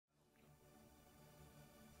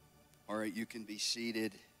right, you can be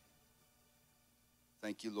seated.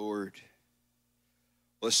 Thank you, Lord.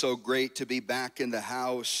 Well, it's so great to be back in the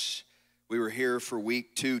house. We were here for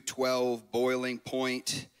week 212, Boiling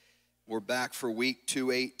Point. We're back for week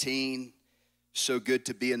 218. So good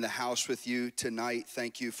to be in the house with you tonight.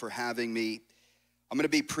 Thank you for having me. I'm going to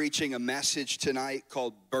be preaching a message tonight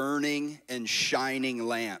called Burning and Shining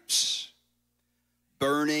Lamps.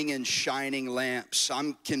 Burning and shining lamps.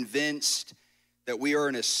 I'm convinced that we are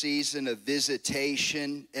in a season of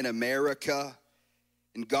visitation in America,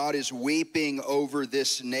 and God is weeping over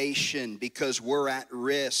this nation because we're at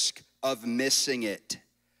risk of missing it.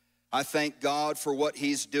 I thank God for what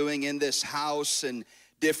He's doing in this house and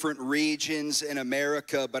different regions in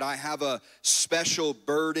America, but I have a special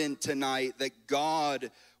burden tonight that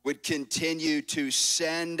God would continue to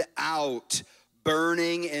send out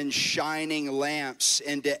burning and shining lamps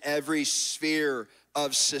into every sphere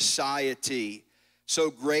of society. So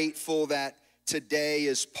grateful that today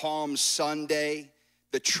is Palm Sunday,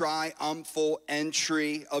 the triumphal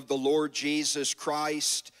entry of the Lord Jesus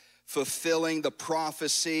Christ, fulfilling the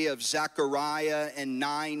prophecy of Zechariah and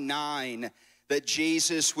 9:9, that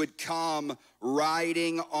Jesus would come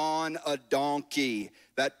riding on a donkey,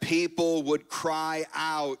 that people would cry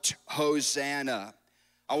out, Hosanna.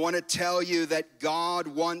 I want to tell you that God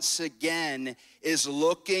once again is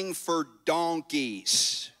looking for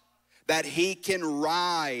donkeys that He can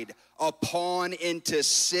ride upon into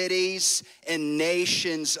cities and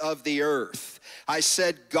nations of the earth. I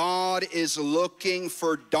said God is looking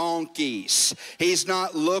for donkeys. He's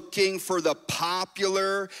not looking for the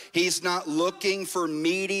popular. He's not looking for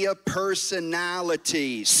media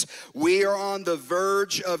personalities. We are on the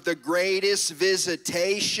verge of the greatest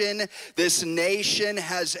visitation this nation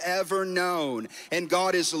has ever known. And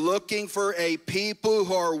God is looking for a people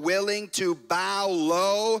who are willing to bow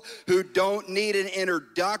low, who don't need an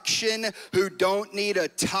introduction, who don't need a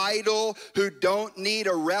title, who don't need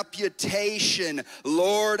a reputation.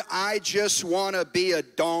 Lord, I just want to be a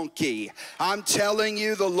donkey. I'm telling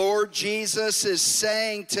you, the Lord Jesus is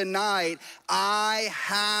saying tonight, I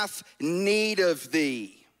have need of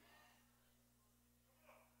thee.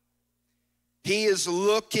 He is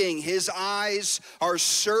looking, his eyes are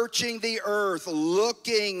searching the earth,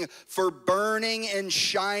 looking for burning and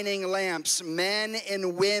shining lamps, men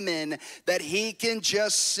and women that he can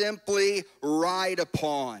just simply ride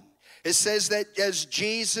upon. It says that as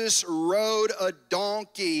Jesus rode a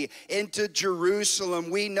donkey into Jerusalem,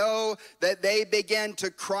 we know that they began to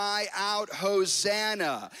cry out,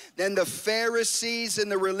 Hosanna. Then the Pharisees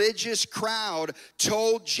and the religious crowd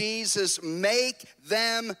told Jesus, make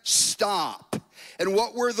them stop. And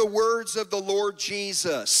what were the words of the Lord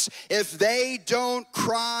Jesus? If they don't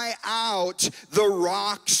cry out, the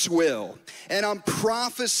rocks will. And I'm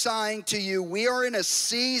prophesying to you, we are in a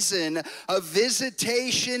season of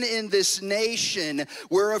visitation in this nation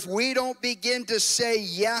where if we don't begin to say,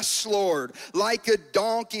 yes, Lord, like a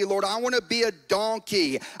donkey, Lord, I want to be a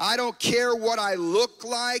donkey. I don't care what I look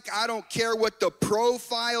like. I don't care what the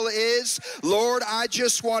profile is. Lord, I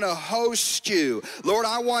just want to host you. Lord,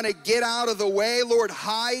 I want to get out of the way. Lord,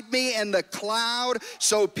 hide me in the cloud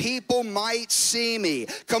so people might see me.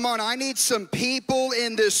 Come on, I need some people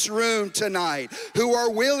in this room tonight who are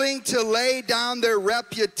willing to lay down their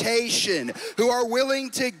reputation, who are willing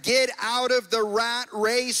to get out of the rat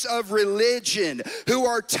race of religion, who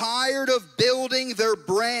are tired of building their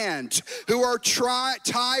brand, who are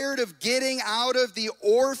tired of getting out of the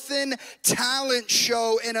orphan talent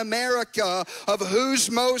show in America of who's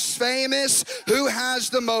most famous, who has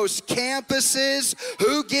the most campuses,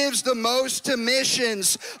 who gives the most to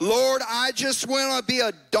missions. Lord, I just want to be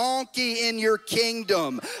a donkey in your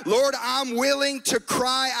kingdom. Lord, I'm willing to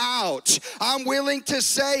cry out. I'm willing to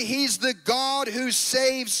say he's the God who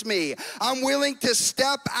saves me. I'm willing to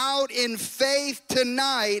step out in faith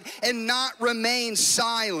tonight and not remain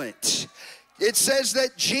silent. It says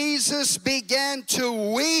that Jesus began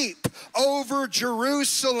to weep over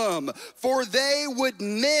Jerusalem, for they would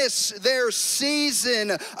miss their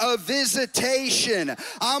season of visitation.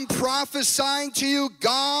 I'm prophesying to you,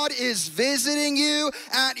 God is visiting you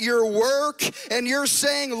at your work, and you're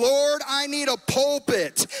saying, Lord, I need a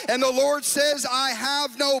pulpit. And the Lord says, I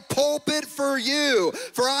have no pulpit for you,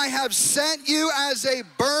 for I have sent you as a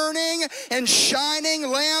burning and shining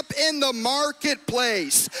lamp in the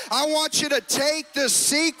marketplace. I want you to take the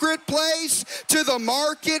secret place to the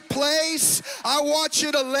marketplace. I want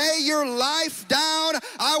you to lay your life down.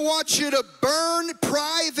 I want you to burn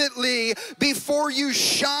privately before you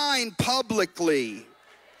shine publicly.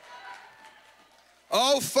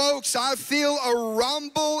 Oh, folks, I feel a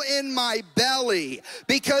rumble in my belly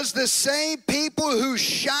because the same people who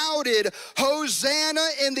shouted Hosanna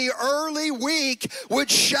in the early week would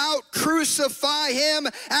shout crucify him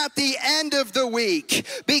at the end of the week,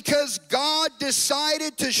 because God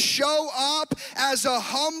decided to show up as a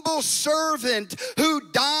humble servant who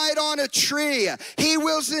died on a tree. He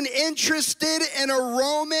wasn't interested in a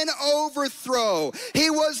Roman overthrow. He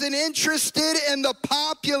wasn't interested in the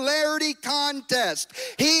popularity contest.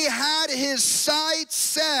 He had his sights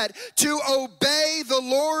set to obey the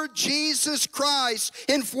Lord Jesus Christ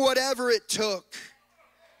in whatever it took.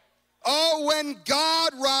 Oh, when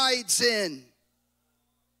God rides in.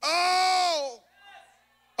 Oh,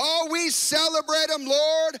 we celebrate him,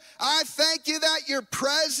 Lord. I thank you that your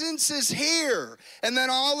presence is here. And then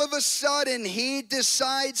all of a sudden, he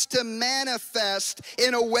decides to manifest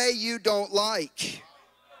in a way you don't like.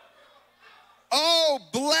 Oh,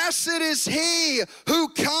 blessed is he who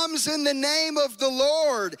comes in the name of the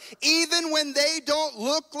Lord, even when they don't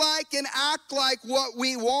look like and act like what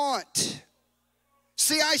we want.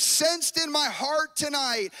 See, I sensed in my heart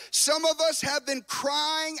tonight, some of us have been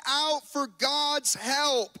crying out for God's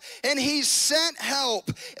help, and he's sent help,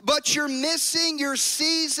 but you're missing your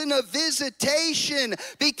season of visitation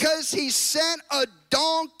because he sent a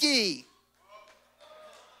donkey.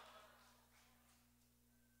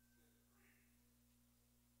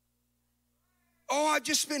 Oh, I've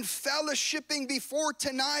just been fellowshipping before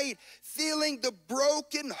tonight, feeling the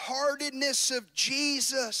brokenheartedness of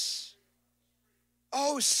Jesus.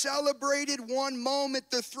 Oh, celebrated one moment,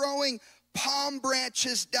 they're throwing palm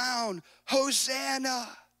branches down, Hosanna.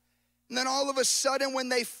 And then all of a sudden when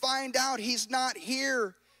they find out he's not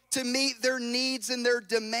here to meet their needs and their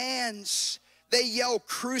demands, they yell,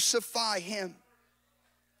 crucify him.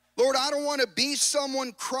 Lord, I don't want to be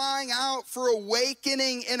someone crying out for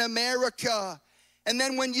awakening in America. And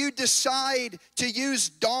then when you decide to use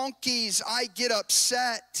donkeys, I get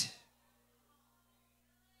upset.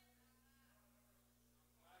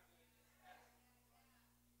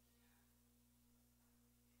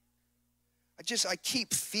 I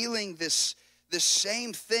keep feeling this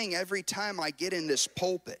same thing every time I get in this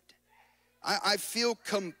pulpit. I feel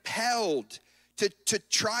compelled to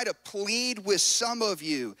try to plead with some of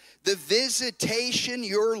you. The visitation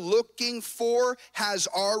you're looking for has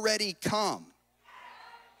already come.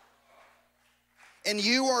 And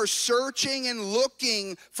you are searching and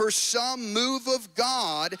looking for some move of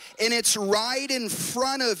God, and it's right in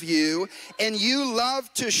front of you, and you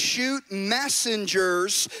love to shoot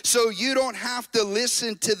messengers so you don't have to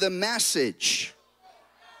listen to the message.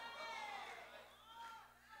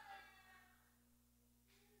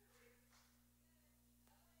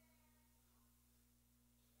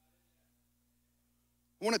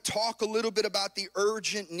 I want to talk a little bit about the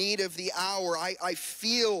urgent need of the hour. I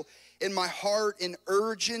feel in my heart an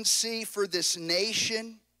urgency for this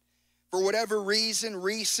nation. For whatever reason,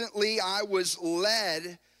 recently I was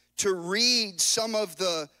led to read some of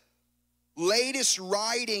the latest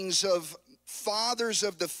writings of fathers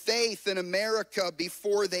of the faith in America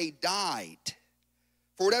before they died.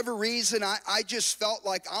 For whatever reason, I just felt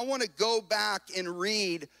like I want to go back and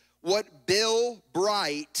read what Bill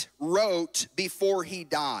Bright wrote before he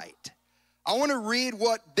died. I want to read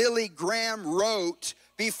what Billy Graham wrote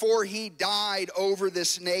before he died over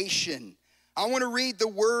this nation. I want to read the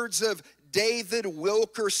words of David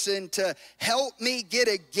Wilkerson to help me get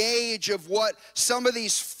a gauge of what some of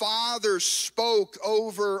these fathers spoke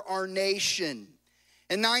over our nation.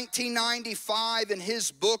 In 1995, in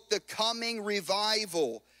his book, The Coming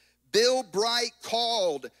Revival, Bill Bright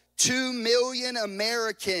called 2 million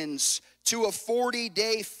Americans to a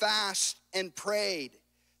 40-day fast and prayed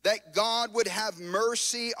that God would have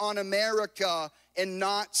mercy on America and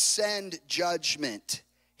not send judgment.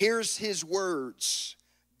 Here's his words.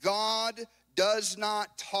 God does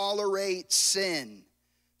not tolerate sin.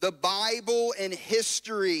 The Bible and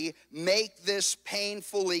history make this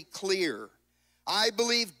painfully clear. I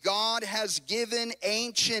believe God has given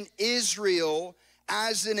ancient Israel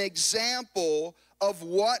as an example of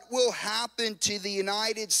what will happen to the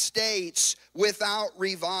United States without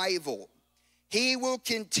revival. He will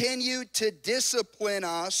continue to discipline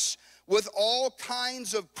us with all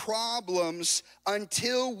kinds of problems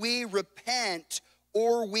until we repent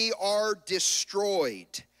or we are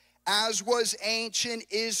destroyed, as was ancient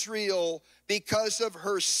Israel because of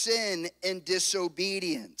her sin and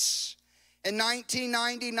disobedience. In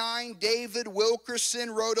 1999, David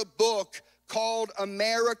Wilkerson wrote a book called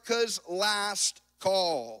America's Last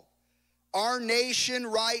Call. Our nation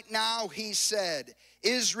right now, he said,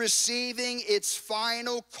 is receiving its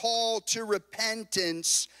final call to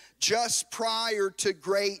repentance, just prior to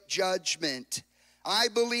great judgment. I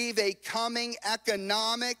believe a coming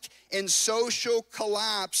economic and social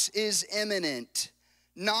collapse is imminent,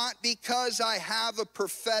 not because I have a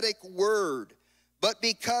prophetic word, but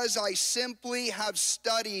because I simply have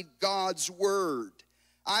studied God's word.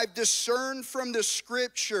 I've discerned from the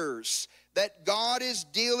scriptures that God is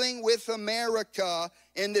dealing with America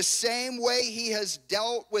in the same way he has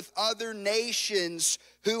dealt with other nations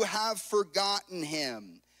who have forgotten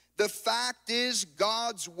him. The fact is,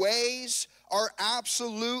 God's ways are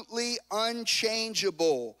absolutely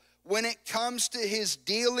unchangeable when it comes to his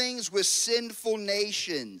dealings with sinful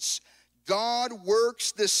nations. God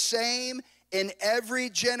works the same in every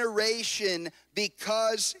generation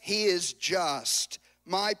because he is just.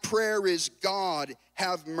 My prayer is, God,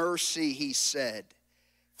 have mercy, he said.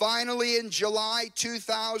 Finally, in July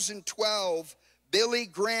 2012, Billy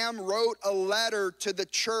Graham wrote a letter to the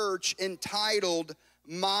church entitled,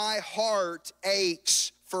 "My Heart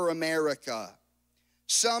Aches for America."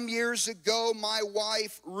 Some years ago, my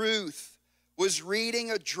wife, Ruth, was reading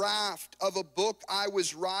a draft of a book I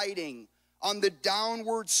was writing on the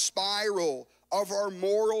downward spiral of our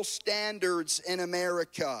moral standards in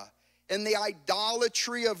America and the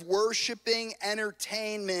idolatry of worshiping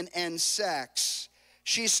entertainment and sex.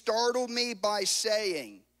 She startled me by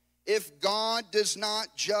saying, if God does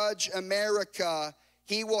not judge America,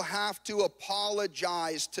 he will have to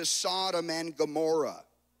apologize to Sodom and Gomorrah.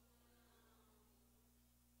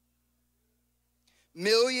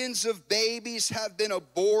 Millions of babies have been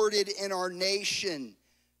aborted in our nation.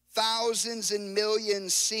 Thousands and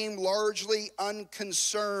millions seem largely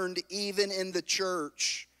unconcerned even in the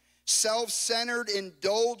church. Self-centered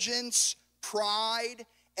indulgence, pride,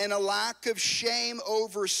 and a lack of shame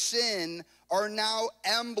over sin are now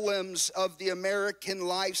emblems of the American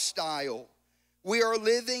lifestyle. We are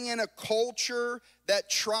living in a culture that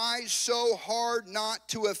tries so hard not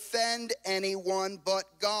to offend anyone but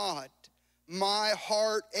God. My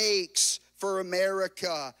heart aches for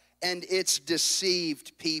America and its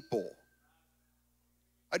deceived people.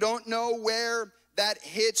 I don't know where that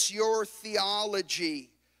hits your theology,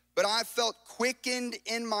 but I felt quickened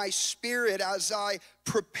in my spirit as I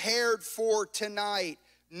prepared for tonight,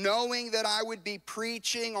 knowing that I would be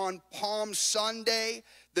preaching on Palm Sunday,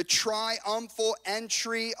 the triumphal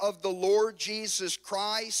entry of the Lord Jesus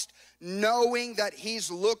Christ, knowing that he's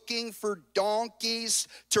looking for donkeys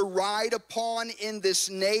to ride upon in this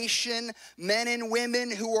nation, men and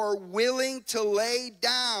women who are willing to lay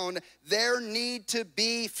down their need to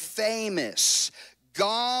be famous.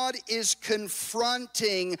 God is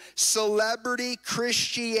confronting celebrity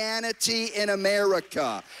Christianity in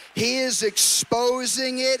America. He is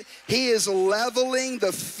exposing it. He is leveling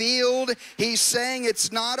the field. He's saying it's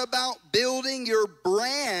not about building your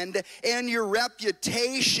brand and your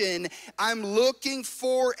reputation. I'm looking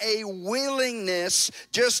for a willingness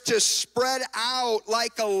just to spread out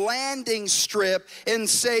like a landing strip and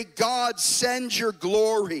say, God, send your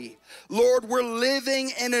glory. Lord, we're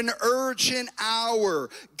living in an urgent hour.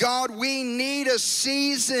 God, we need a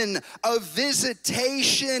season of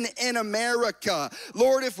visitation in America.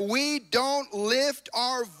 Lord, if we don't lift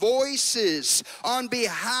our voices on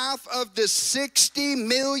behalf of the 60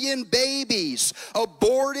 million babies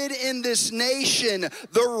aborted in this nation,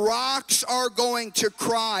 the rocks are going to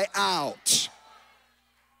cry out.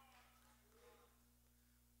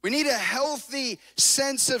 We need a healthy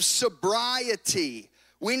sense of sobriety.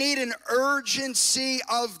 We need an urgency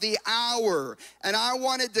of the hour. And I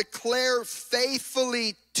want to declare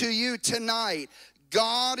faithfully to you tonight,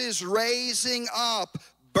 God is raising up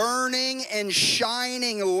burning and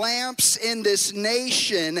shining lamps in this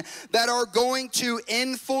nation that are going to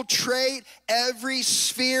infiltrate every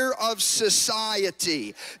sphere of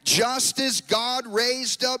society. Just as God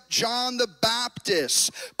raised up John the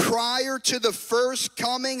Baptist prior to the first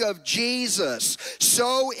coming of Jesus,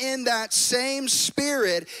 so in that same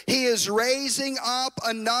spirit, he is raising up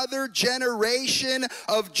another generation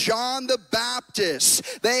of John the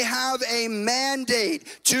Baptist. They have a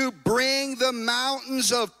mandate to bring the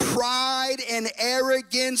mountains of pride and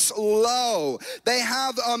arrogance low. They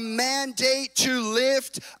have a mandate to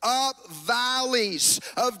lift up valleys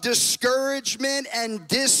of discouragement and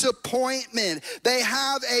disappointment. They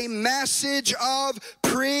have a message of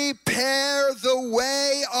prepare the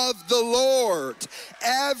way day of the Lord.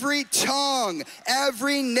 Every tongue,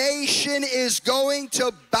 every nation is going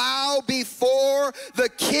to bow before the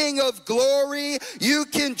King of glory. You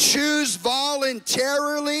can choose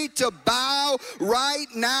voluntarily to bow right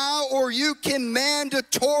now, or you can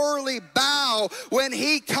mandatorily bow when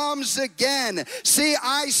he comes again. See,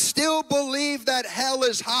 I still believe that hell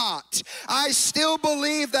is hot. I still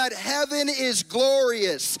believe that heaven is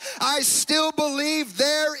glorious. I still believe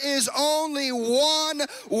there is only one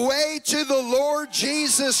way to the Lord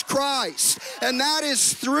Jesus Christ, and that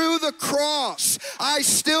is through the cross. I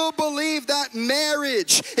still believe that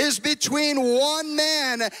marriage is between one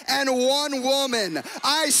man and one woman.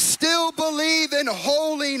 I still believe in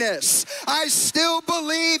holiness. I still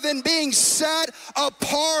believe in being set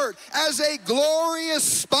apart as a glorious,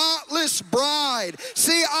 spotless bride.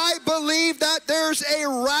 See, I believe that there's a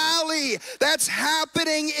rally that's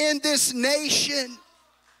happening in this nation.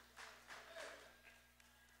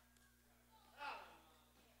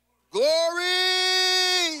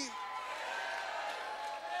 Glory!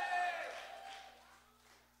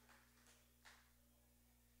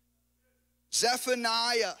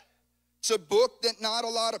 Zephaniah. It's a book that not a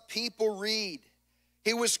lot of people read.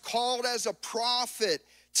 He was called as a prophet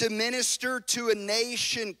to minister to a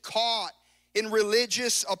nation caught in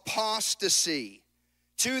religious apostasy.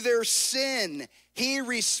 To their sin, he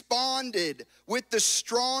responded with the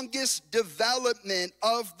strongest development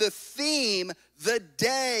of the theme, the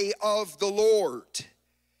day of the Lord.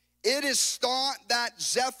 It is thought that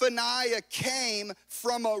Zephaniah came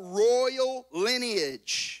from a royal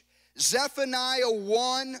lineage. Zephaniah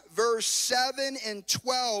 1 verse 7 and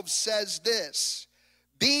 12 says this: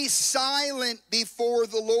 "Be silent before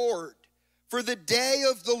the Lord, for the day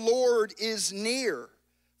of the Lord is near.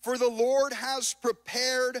 For the Lord has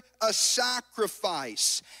prepared a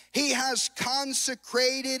sacrifice. He has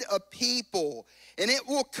consecrated a people. And it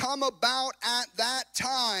will come about at that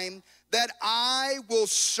time that I will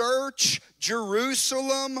search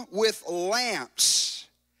Jerusalem with lamps.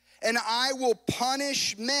 And I will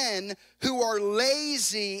punish men who are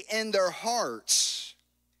lazy in their hearts."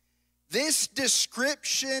 This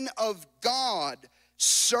description of God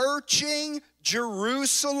searching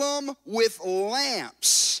Jerusalem with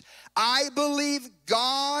lamps, I believe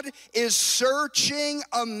God is searching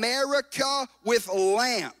America with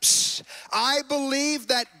lamps. I believe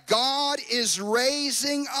that God is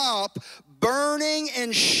raising up burning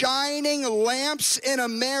and shining lamps in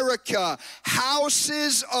America,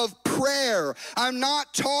 houses of prayer. I'm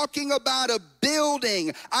not talking about a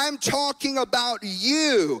building. I'm talking about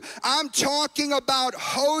you. I'm talking about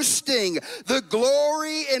hosting the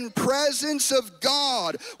glory and presence of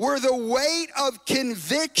God, where the weight of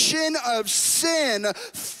conviction of sin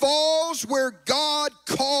falls where God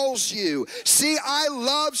calls you. See, I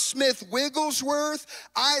love Smith Wigglesworth.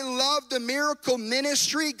 I love the miracle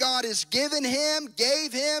ministry God has given him,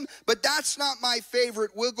 gave him, but that's not my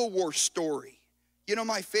favorite Wigglesworth story. You know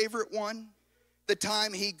my favorite one? The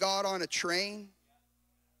time he got on a train,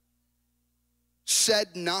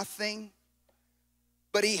 said nothing,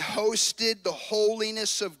 but he hosted the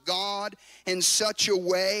holiness of God in such a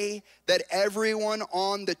way that everyone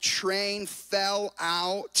on the train fell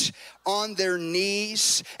out on their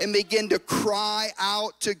knees and began to cry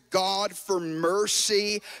out to God for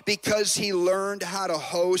mercy because he learned how to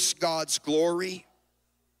host God's glory.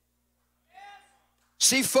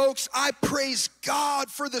 See, folks, I praise God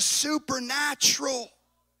for the supernatural.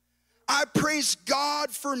 I praise God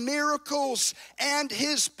for miracles and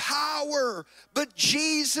his power. But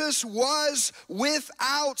Jesus was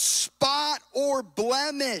without spot or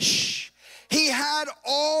blemish. He had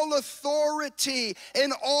all authority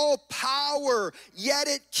and all power, yet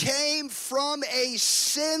it came from a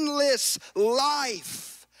sinless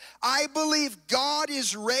life. I believe God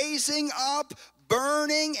is raising up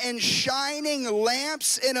burning and shining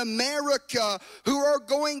lamps in America who are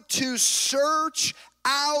going to search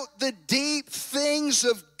out the deep things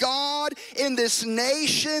of God in this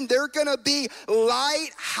nation. They're going to be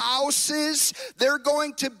lighthouses. They're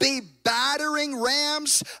going to be battering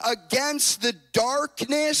rams against the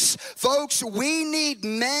darkness. Folks, we need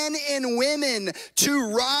men and women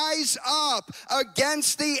to rise up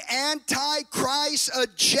against the Antichrist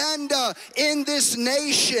agenda in this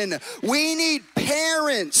nation. We need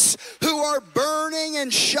parents who are burning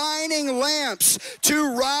and shining lamps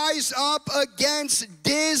to rise up against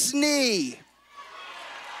Disney.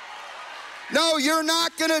 No, you're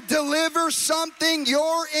not going to deliver something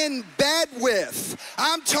you're in bed with.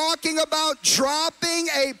 I'm talking about dropping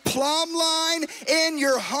a plumb line in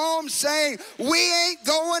your home saying, we ain't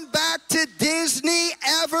going back to Disney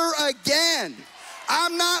ever again.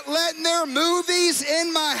 I'm not letting their movies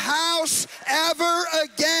in my house ever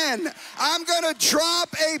again. I'm going to drop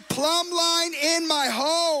a plumb line in my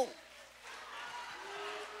home.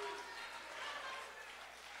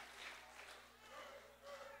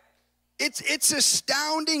 It's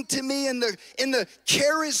astounding to me in the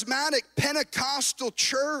charismatic Pentecostal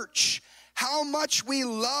church how much we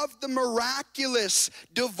love the miraculous,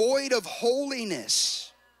 devoid of holiness.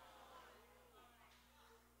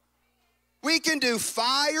 We can do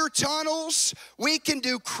fire tunnels, we can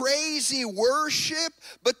do crazy worship,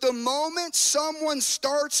 but the moment someone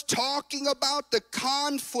starts talking about the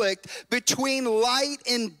conflict between light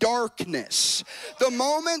and darkness, the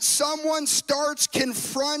moment someone starts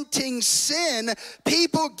confronting sin,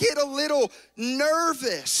 people get a little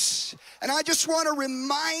nervous. And I just want to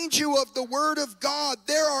remind you of the Word of God.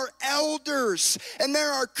 There are elders and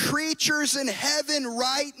there are creatures in heaven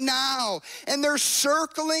right now, and they're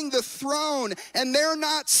circling the throne, and they're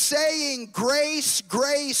not saying grace,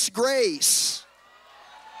 grace, grace.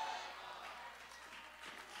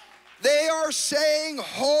 They are saying,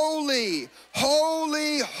 holy,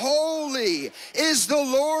 holy, holy is the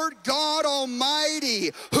Lord God Almighty,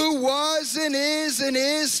 who was and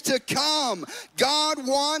is to come. God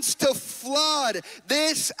wants to flood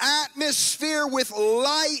this atmosphere with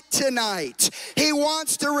light tonight. He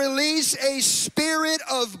wants to release a spirit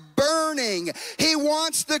of burning. He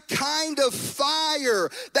wants the kind of fire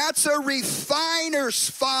that's a refiner's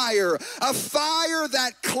fire, a fire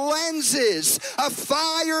that cleanses, a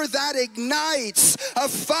fire that ignites, a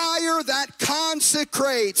fire that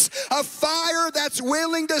consecrates, a fire that's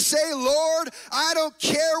willing to say, Lord, I don't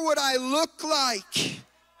care what I look like.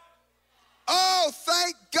 Oh,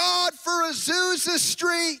 thank God for Azusa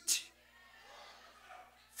Street,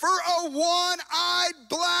 for a one-eyed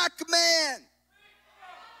black man.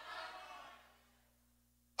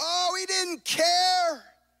 Oh, he didn't care.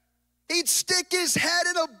 He'd stick his head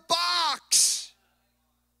in a box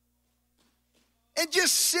and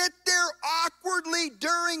just sit there awkwardly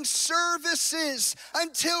during services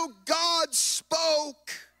until God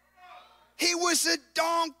spoke. He was a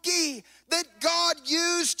donkey that God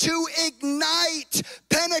used to ignite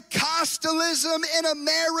Pentecostalism in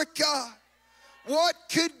America. What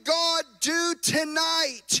could God do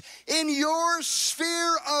tonight in your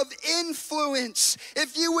sphere of influence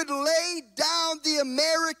if you would lay down the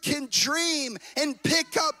American dream and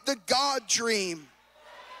pick up the God dream?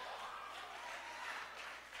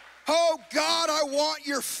 Oh God, I want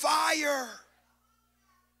your fire.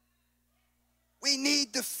 We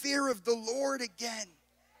need the fear of the Lord again.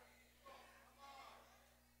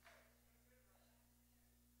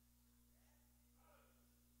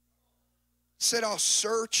 Said, I'll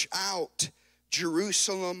search out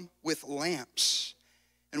Jerusalem with lamps.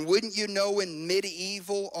 And wouldn't you know, in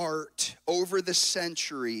medieval art over the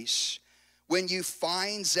centuries, when you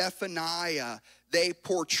find Zephaniah, they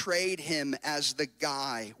portrayed him as the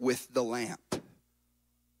guy with the lamp.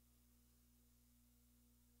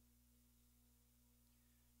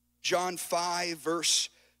 John 5, verse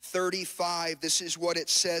 35, this is what it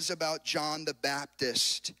says about John the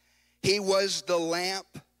Baptist. He was the lamp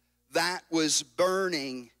that was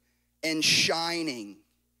burning and shining,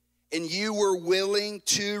 and you were willing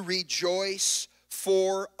to rejoice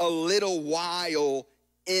for a little while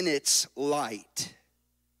in its light.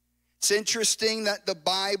 It's interesting that the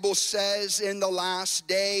Bible says in the last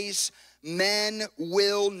days, men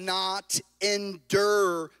will not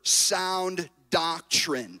endure sound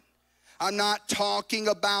doctrine. I'm not talking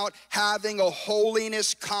about having a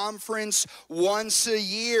holiness conference once a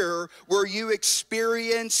year where you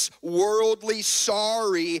experience worldly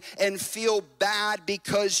sorry and feel bad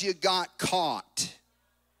because you got caught.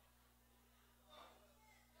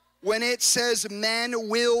 When it says men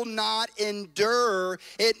will not endure,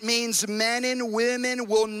 it means men and women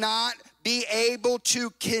will not be able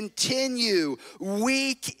to continue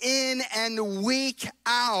week in and week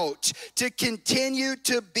out, to continue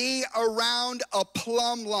to be around a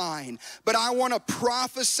plumb line. But I want to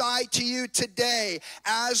prophesy to you today,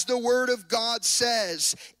 as the Word of God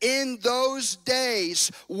says, in those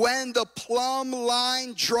days when the plumb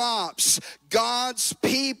line drops, God's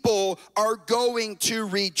people are going to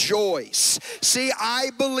rejoice. See,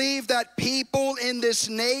 I believe that people in this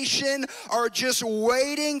nation are just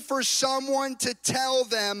waiting for someone to tell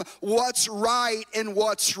them what's right and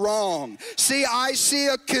what's wrong. See, I see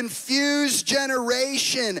a confused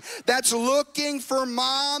generation that's looking for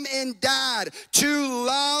mom and dad to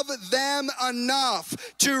love them enough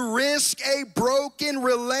to risk a broken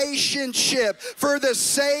relationship for the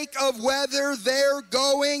sake of whether they're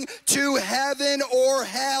going to heaven or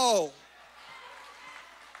hell.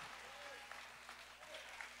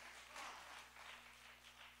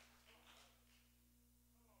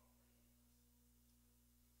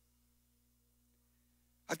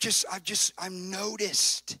 I've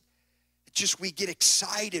noticed. We get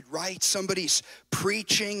excited, right? Somebody's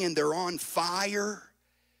preaching and they're on fire.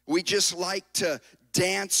 We just like to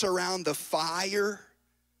dance around the fire,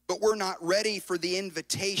 but we're not ready for the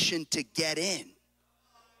invitation to get in.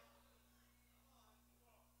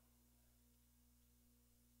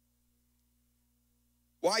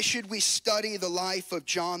 Why should we study the life of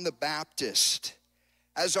John the Baptist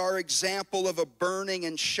as our example of a burning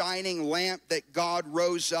and shining lamp that God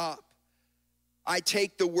rose up? I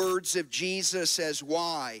take the words of Jesus as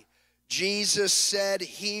why. Jesus said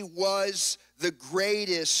he was the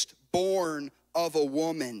greatest born of a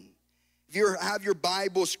woman. If you have your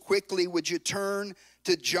Bibles quickly, would you turn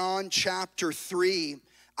to John chapter 3?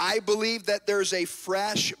 I believe that there's a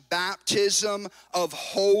fresh baptism of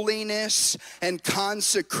holiness and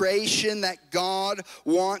consecration that God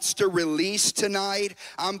wants to release tonight.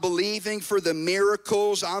 I'm believing for the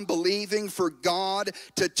miracles. I'm believing for God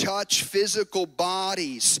to touch physical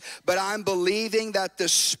bodies. But I'm believing that the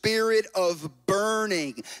spirit of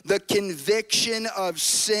burning, the conviction of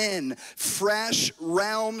sin, fresh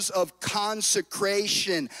realms of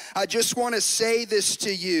consecration. I just want to say this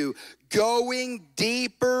to you. Going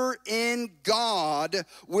deeper in God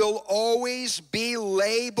will always be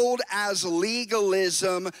labeled as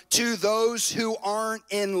legalism to those who aren't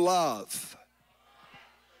in love.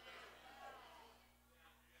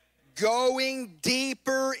 Going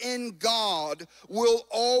deeper in God will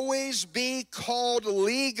always be called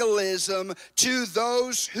legalism to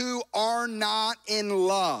those who are not in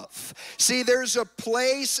love. See, there's a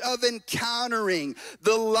place of encountering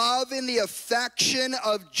the love and the affection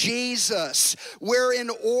of Jesus, where in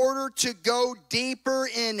order to go deeper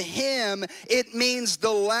in him, it means the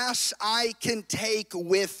less I can take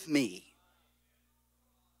with me.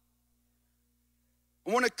 I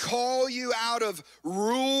want to call you out of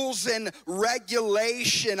rules and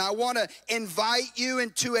regulation. I want to invite you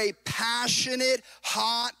into a passionate,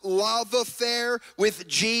 hot love affair with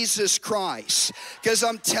Jesus Christ. Because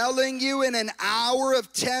I'm telling you, in an hour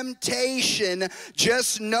of temptation,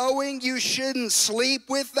 just knowing you shouldn't sleep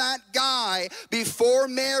with that guy before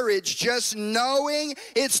marriage, just knowing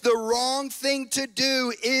it's the wrong thing to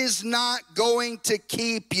do is not going to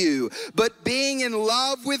keep you. But being in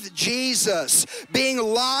love with Jesus, being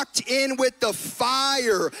locked in with the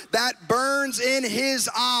fire that burns in his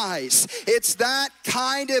eyes. It's that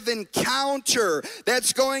kind of encounter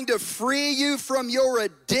that's going to free you from your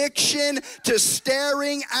addiction to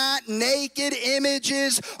staring at naked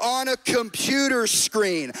images on a computer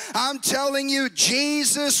screen. I'm telling you,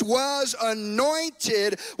 Jesus was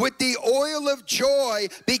anointed with the oil of joy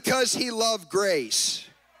because he loved grace.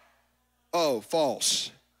 Oh,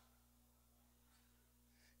 false.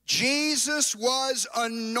 Jesus was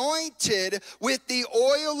anointed with the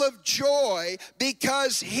oil of joy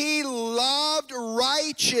because he loved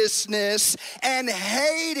righteousness and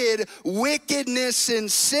hated wickedness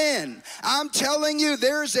and sin. I'm telling you,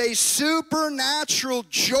 there's a supernatural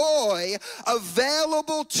joy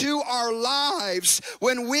available to our lives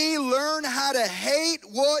when we learn how to hate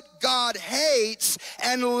what God hates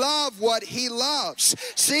and love what he loves.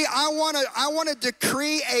 See, I want to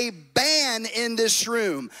decree a ban in this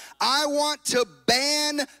room. I want to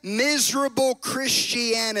ban miserable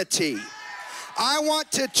Christianity. I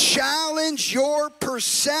want to challenge your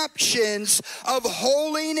perceptions of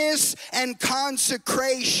holiness and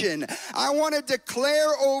consecration. I want to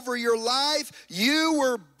declare over your life, you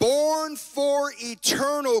were born for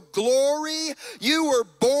eternal glory. You were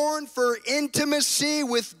born for intimacy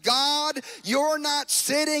with God. You're not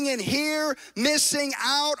sitting in here missing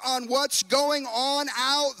out on what's going on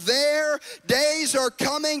out there. Days are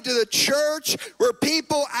coming to the church where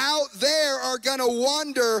people out there are going to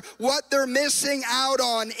wonder what they're missing out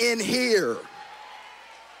on in here.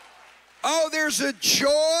 Oh, there's a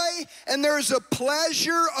joy and there's a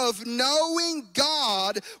pleasure of knowing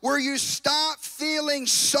God where you stop feeling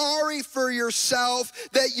sorry for yourself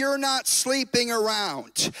that you're not sleeping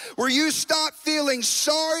around. Where you stop feeling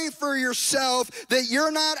sorry for yourself that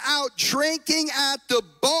you're not out drinking at the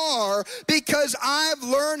bar, because I've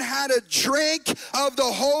learned how to drink of the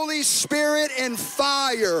Holy Spirit and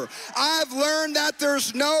fire. I've learned that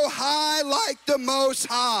there's no high like the Most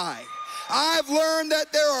High. I've learned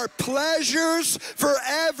that there are pleasures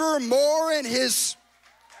forevermore in his...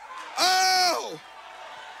 Oh!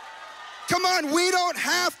 Come on, we don't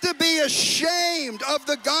have to be ashamed of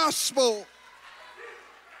the gospel.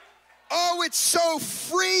 Oh, it's so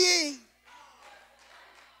freeing.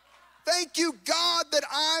 Thank you, God, that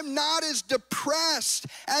I'm not as depressed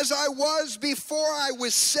as I was before I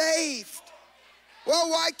was saved. Well,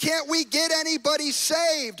 why can't we get anybody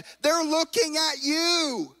saved? They're looking at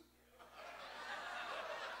you.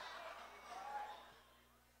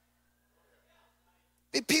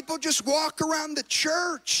 People just walk around the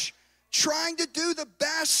church trying to do the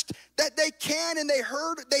best that they can, and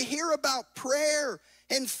they hear about prayer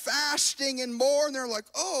and fasting and more, and they're like,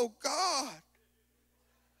 oh God,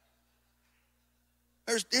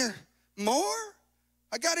 there's more?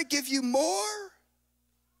 I got to give you more?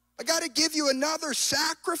 I got to give you another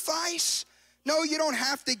sacrifice? No, you don't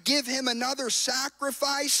have to give him another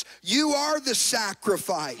sacrifice. You are the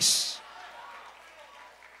sacrifice.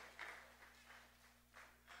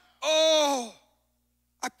 Oh,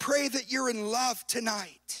 I pray that you're in love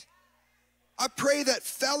tonight. I pray that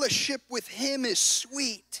fellowship with him is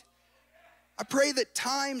sweet. I pray that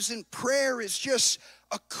times in prayer is just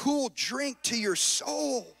a cool drink to your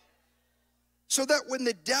soul, so that when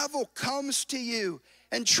the devil comes to you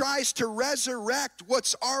and tries to resurrect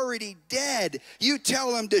what's already dead, you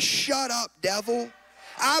tell him to shut up, devil.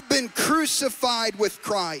 I've been crucified with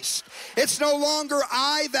Christ. It's no longer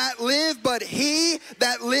I that live, but he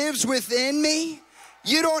that lives within me.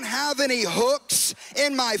 You don't have any hooks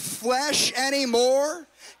in my flesh anymore,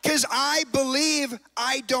 because I believe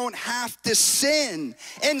I don't have to sin.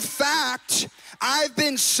 In fact, I've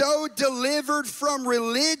been so delivered from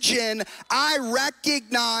religion, I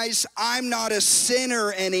recognize I'm not a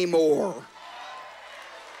sinner anymore.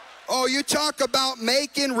 Oh, you talk about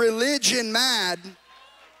making religion mad.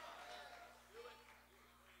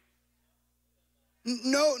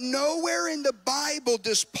 No, nowhere in the Bible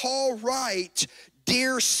does Paul write,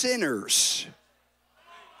 dear sinners.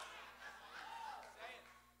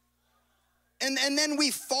 And then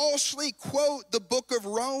we falsely quote the book of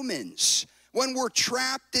Romans when we're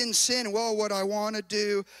trapped in sin. Well, what I want to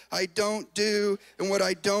do, I don't do, and what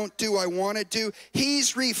I don't do, I want to do.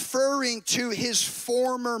 He's referring to his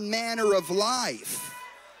former manner of life.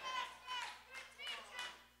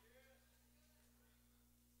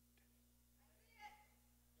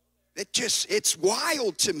 It's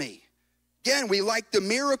wild to me. Again, we like the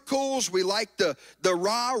miracles, we like the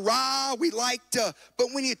rah-rah, but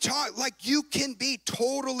when you talk, like, you can be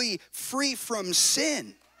totally free from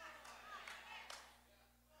sin.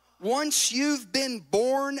 Once you've been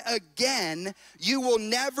born again, you will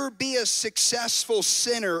never be a successful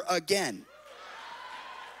sinner again.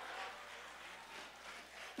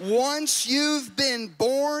 Once you've been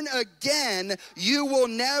born again, you will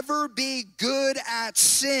never be good at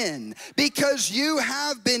sin, because you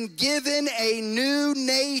have been given a new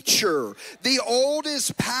nature. The old is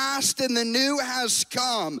past and the new has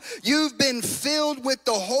come. You've been filled with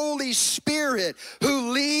the Holy Spirit, who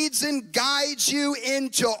leads and guides you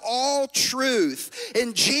into all truth.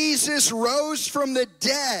 And Jesus rose from the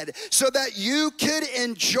dead so that you could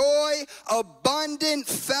enjoy abundant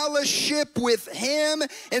fellowship with him,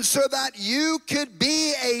 and so that you could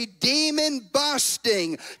be a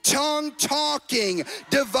demon-busting, tongue-talking,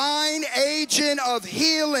 divine agent of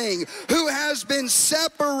healing who has been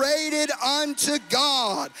separated unto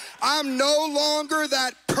God. I'm no longer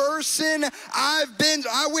that person I've been.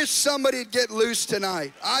 I wish somebody'd get loose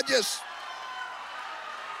tonight.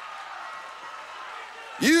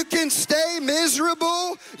 You can stay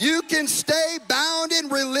miserable. You can stay bound in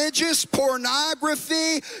religious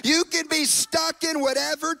pornography. You can be stuck in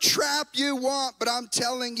whatever trap you want. But I'm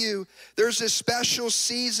telling you, there's a special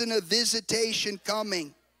season of visitation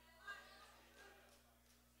coming.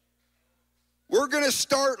 We're going to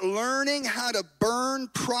start learning how to burn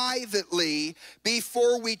privately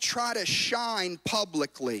before we try to shine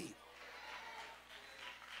publicly.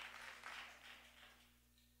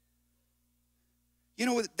 You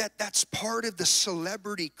know, that's part of the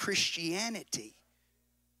celebrity Christianity.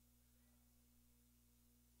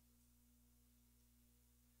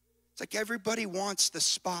 It's like everybody wants the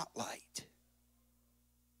spotlight.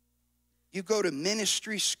 You go to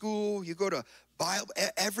ministry school, you go to Bible,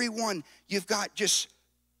 everyone, you've got just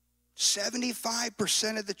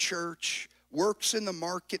 75% of the church works in the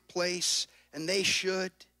marketplace, and they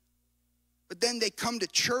should. But then they come to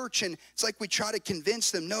church, and it's like we try to convince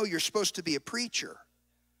them, no, you're supposed to be a preacher.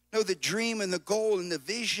 No, the dream and the goal and the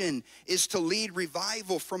vision is to lead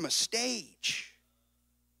revival from a stage.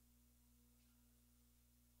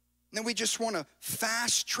 And then we just want to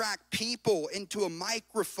fast track people into a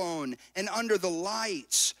microphone and under the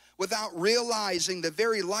lights without realizing the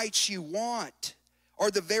very lights you want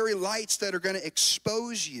are the very lights that are going to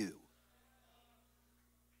expose you.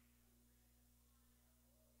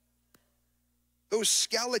 Those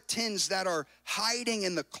skeletons that are hiding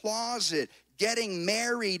in the closet, getting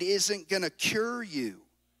married isn't going to cure you.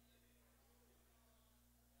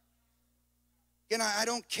 And I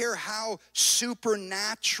don't care how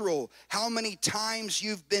supernatural, how many times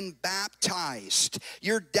you've been baptized.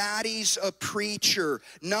 Your daddy's a preacher.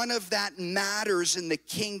 None of that matters in the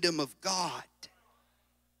kingdom of God.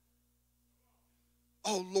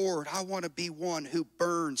 Oh Lord, I want to be one who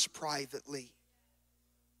burns privately.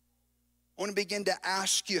 I want to begin to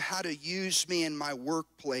ask you how to use me in my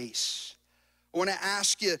workplace. I want to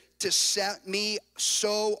ask you to set me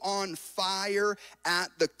so on fire at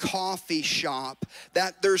the coffee shop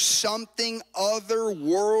that there's something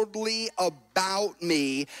otherworldly about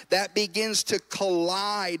me that begins to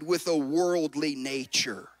collide with a worldly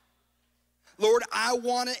nature. Lord, I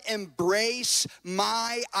want to embrace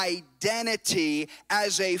my identity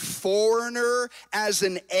as a foreigner, as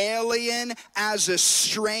an alien, as a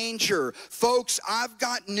stranger. Folks, I've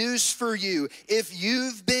got news for you. If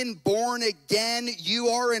you've been born again, you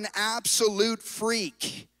are an absolute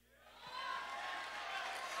freak.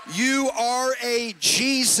 You are a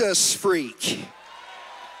Jesus freak.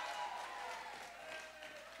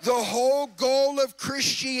 The whole goal of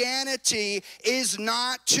Christianity is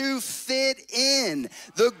not to fit in.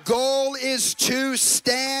 The goal is to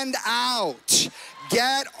stand out.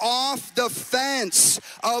 Get off the fence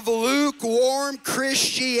of lukewarm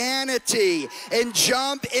Christianity and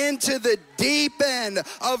jump into the deep end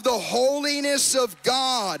of the holiness of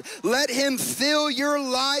God. Let Him fill your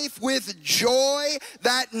life with joy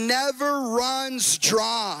that never runs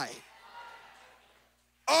dry.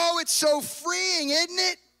 Oh, it's so freeing, isn't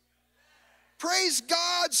it? Praise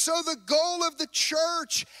God. So the goal of the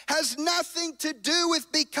church has nothing to do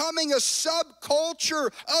with becoming a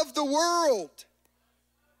subculture of the world.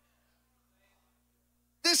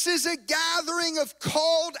 This is a gathering of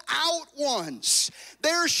called out ones.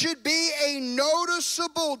 There should be a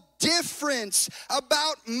noticeable difference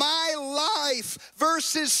about my life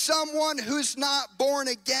versus someone who's not born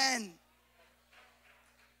again.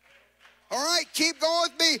 All right, keep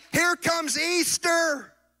going with me. Here comes Easter.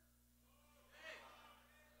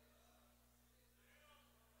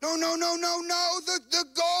 No. The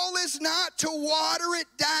goal is not to water it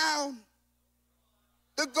down.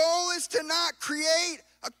 The goal is to not create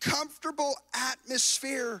a comfortable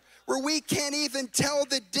atmosphere where we can't even tell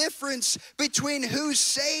the difference between who's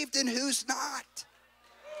saved and who's not.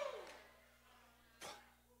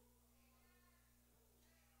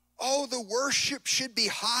 Oh, the worship should be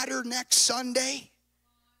hotter next Sunday.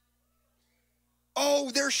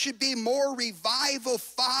 Oh, there should be more revival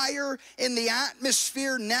fire in the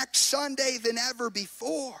atmosphere next Sunday than ever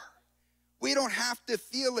before. We don't have to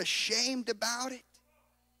feel ashamed about it.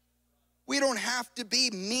 We don't have to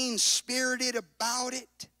be mean-spirited about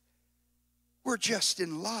it. We're just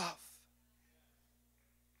in love.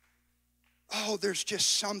 Oh, there's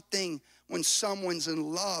just something when someone's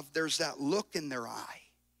in love, there's that look in their eye.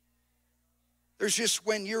 There's just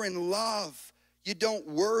when you're in love, you don't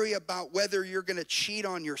worry about whether you're going to cheat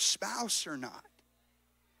on your spouse or not.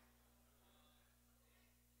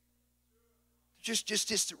 Just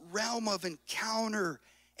this realm of encounter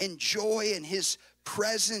and joy in His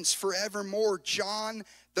presence forevermore. John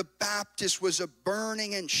the Baptist was a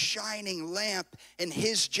burning and shining lamp in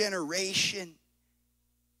his generation.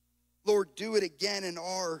 Lord, do it again in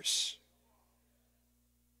ours.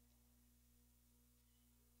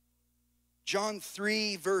 John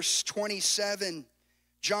 3, verse 27,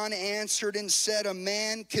 John answered and said, a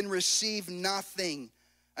man can receive nothing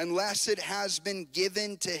unless it has been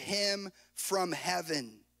given to him from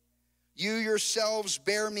heaven. You yourselves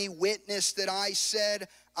bear me witness that I said,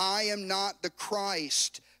 I am not the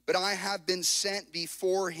Christ, but I have been sent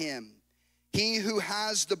before him. He who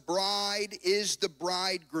has the bride is the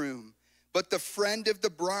bridegroom, but the friend of the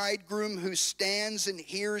bridegroom who stands and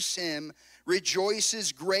hears him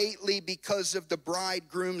rejoices greatly because of the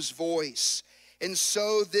bridegroom's voice. And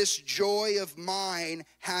so this joy of mine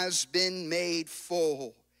has been made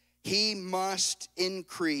full. He must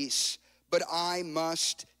increase, but I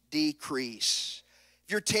must decrease.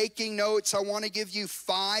 If you're taking notes, I want to give you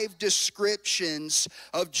 5 descriptions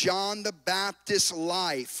of John the Baptist's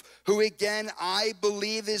life, who again, I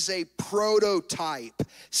believe is a prototype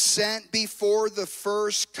sent before the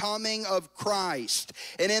first coming of Christ.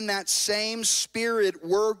 And in that same spirit,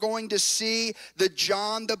 we're going to see the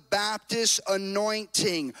John the Baptist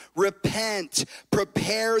anointing. Repent,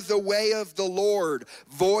 prepare the way of the Lord.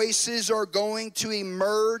 Voices are going to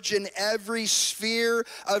emerge in every sphere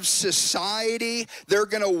of society. They're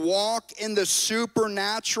going to walk in the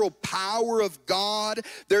supernatural power of God.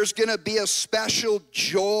 There's going to be a special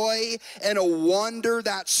joy and a wonder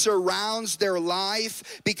that surrounds their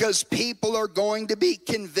life because people are going to be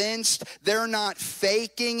convinced they're not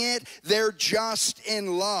faking it. They're just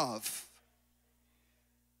in love.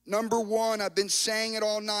 Number one, I've been saying it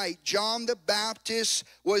all night. John the Baptist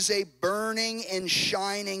was a burning and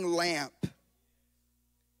shining lamp.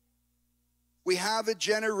 We have a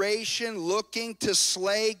generation looking to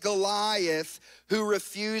slay Goliath who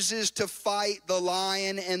refuses to fight the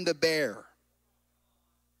lion and the bear.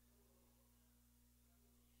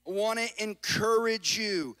 I want to encourage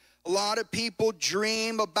you. A lot of people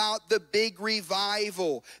dream about the big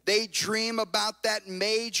revival. They dream about that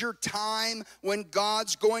major time when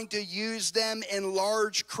God's going to use them in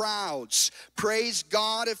large crowds. Praise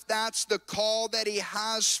God if that's the call that He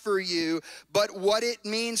has for you. But what it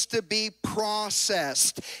means to be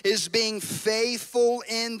processed is being faithful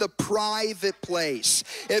in the private place.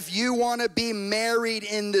 If you want to be married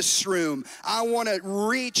in this room, I want to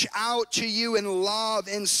reach out to you in love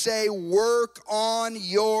and say, work on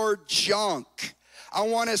your junk. I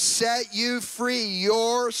want to set you free.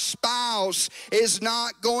 Your spouse is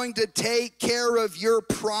not going to take care of your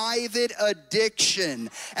private addiction.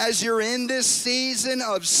 As you're in this season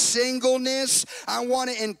of singleness, I want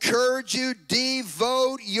to encourage you,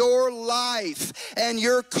 devote your life and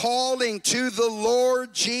your calling to the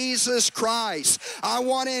Lord Jesus Christ. I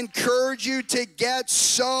want to encourage you to get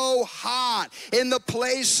so hot in the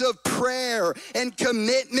place of prayer and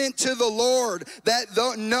commitment to the Lord that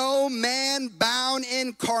no man bound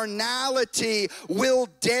in carnality will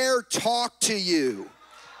dare talk to you.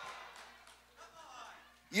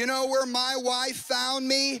 You know where my wife found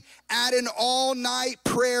me? At an all-night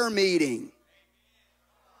prayer meeting.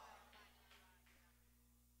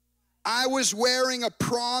 I was wearing a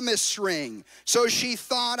promise ring, so she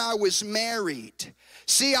thought I was married.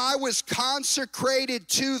 See, I was consecrated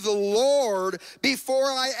to the Lord before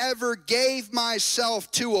I ever gave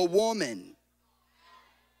myself to a woman.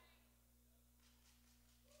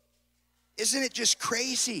 Isn't it just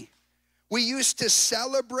crazy? We used to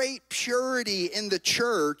celebrate purity in the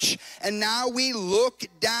church, and now we look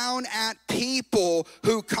down at people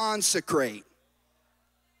who consecrate.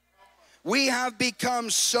 We have become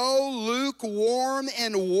so lukewarm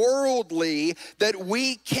and worldly that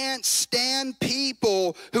we can't stand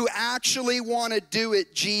people who actually want to do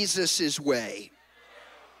it Jesus' way.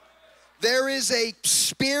 There is a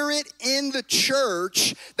spirit in the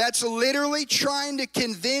church that's literally trying to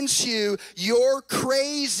convince you you're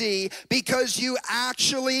crazy because you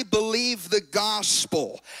actually believe the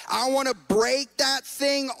gospel. I want to break that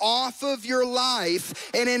thing off of your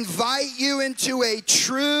life and invite you into a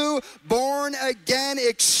true born-again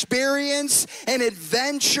experience and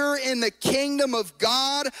adventure in the kingdom of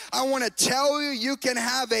God. I want to tell you, you can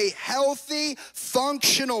have a healthy,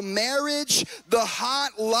 functional marriage. The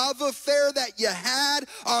hot love affair that you had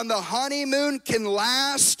on the honeymoon can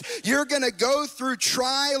last. You're going to go through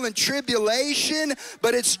trial and tribulation,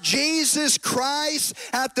 but it's Jesus Christ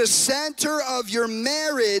at the center of your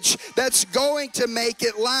marriage that's going to make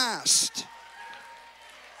it last.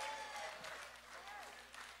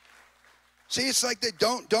 See, it's like they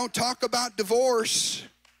don't talk about divorce.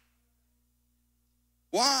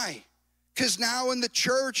 Why? Because now in the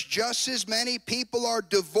church, just as many people are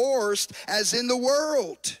divorced as in the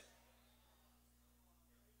world.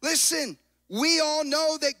 Listen, we all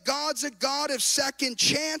know that God's a God of second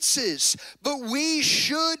chances, but we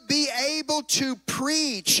should be able to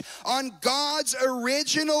preach on God's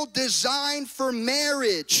original design for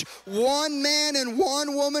marriage, one man and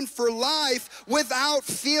one woman for life, without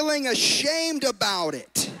feeling ashamed about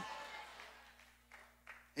it.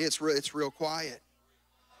 It's real quiet.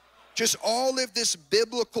 Just all of this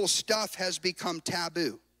biblical stuff has become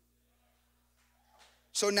taboo.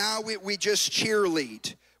 So now we just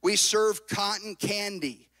cheerlead. We serve cotton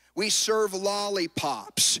candy. We serve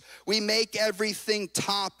lollipops. We make everything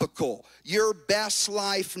topical. Your best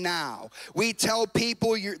life now. We tell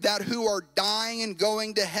people that who are dying and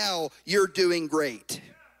going to hell, you're doing great.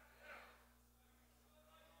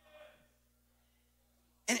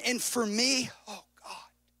 And for me, oh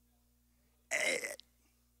God,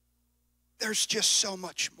 there's just so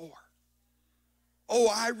much more.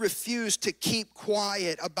 Oh, I refuse to keep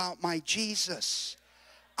quiet about my Jesus.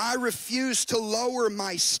 I refuse to lower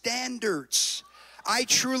my standards. I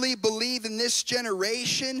truly believe in this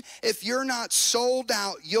generation, if you're not sold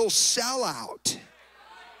out, you'll sell out.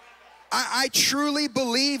 I truly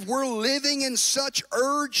believe we're living in such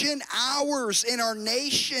urgent hours in our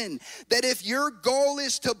nation that if your goal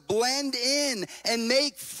is to blend in and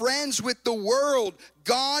make friends with the world,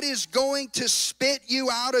 God is going to spit you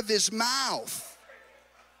out of His mouth.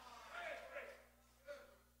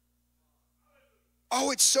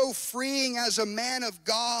 Oh, it's so freeing as a man of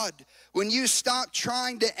God when you stop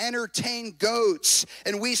trying to entertain goats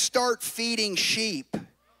and we start feeding sheep.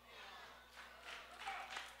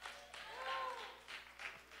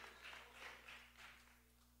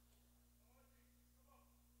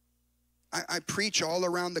 I preach all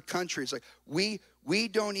around the country. It's like we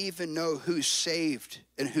don't even know who's saved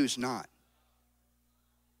and who's not.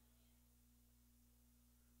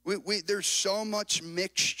 There's so much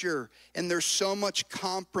mixture and there's so much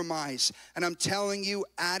compromise. And I'm telling you,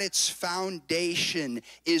 at its foundation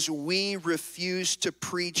is we refuse to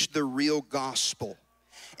preach the real gospel.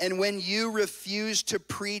 And when you refuse to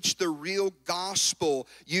preach the real gospel,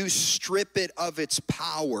 you strip it of its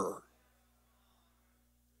power.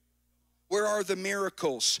 Where are the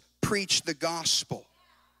miracles? Preach the gospel.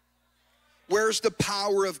 Where's the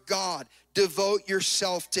power of God? Devote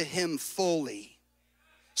yourself to Him fully.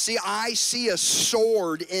 See, I see a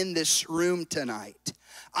sword in this room tonight.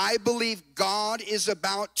 I believe God is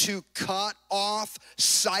about to cut off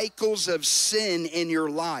cycles of sin in your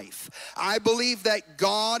life. I believe that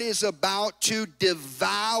God is about to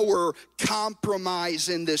devour compromise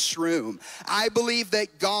in this room. I believe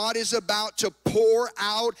that God is about to pour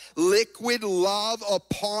out liquid love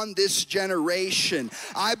upon this generation.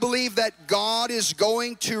 I believe that God is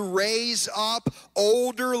going to raise up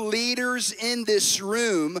older leaders in this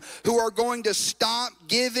room who are going to stop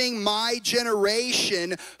giving my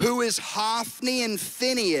generation, who is Hophni and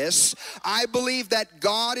Phinehas. I believe that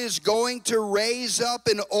God is going to raise up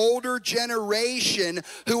an older generation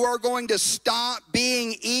who are going to stop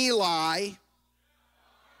being Eli.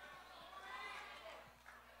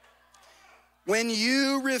 When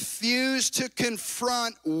you refuse to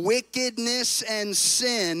confront wickedness and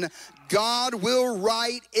sin, God will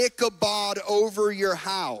write Ichabod over your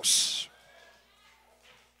house.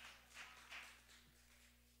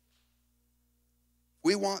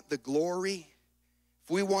 We want the glory. If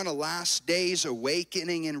we want a last days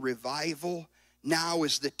awakening and revival, now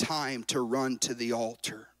is the time to run to the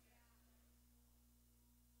altar.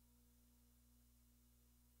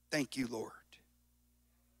 Thank you, Lord.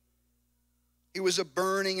 He was a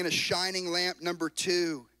burning and a shining lamp. Number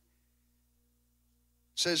 2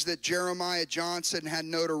 says that Jeremiah Johnson had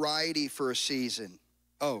notoriety for a season.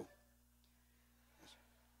 Oh.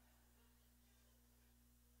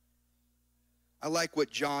 I like what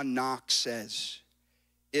John Knox says.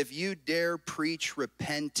 If you dare preach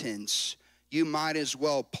repentance, you might as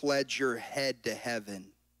well pledge your head to heaven.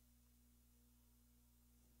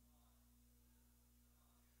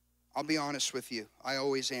 I'll be honest with you. I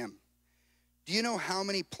always am. Do you know how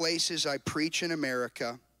many places I preach in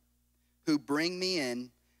America who bring me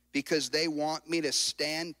in because they want me to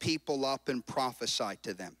stand people up and prophesy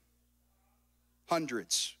to them?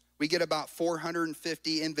 Hundreds. We get about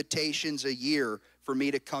 450 invitations a year for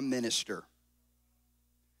me to come minister.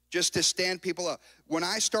 Just to stand people up. When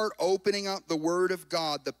I start opening up the Word of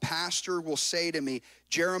God, the pastor will say to me,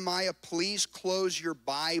 Jeremiah, please close your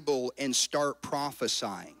Bible and start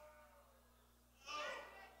prophesying.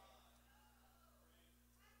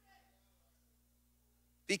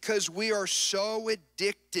 Because we are so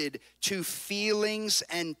addicted to feelings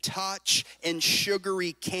and touch and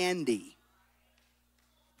sugary candy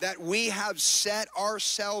that we have set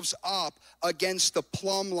ourselves up against the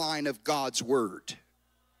plumb line of God's word.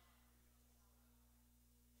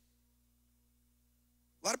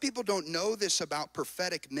 A lot of people don't know this about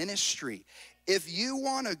prophetic ministry. If you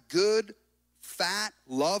want a good, fat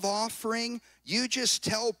love offering, you just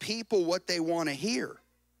tell people what they want to hear.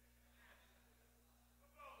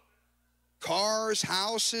 Cars,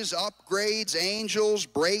 houses, upgrades, angels,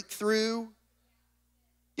 breakthrough.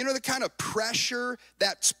 You know the kind of pressure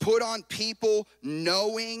that's put on people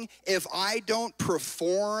knowing if I don't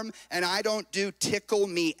perform and I don't do Tickle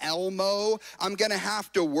Me Elmo, I'm going to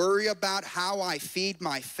have to worry about how I feed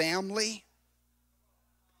my family?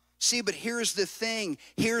 See, but here's the thing.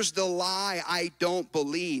 Here's the lie I don't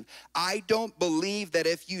believe. I don't believe that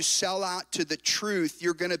if you sell out to the truth,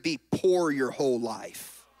 you're going to be poor your whole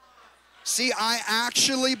life. See, I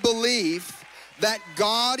actually believe that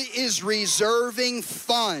God is reserving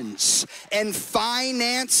funds and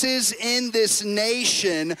finances in this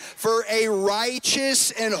nation for a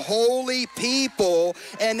righteous and holy people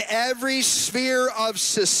in every sphere of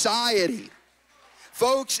society.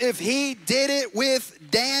 Folks, if He did it with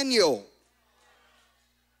Daniel,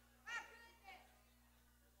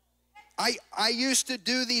 I used to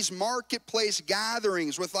do these marketplace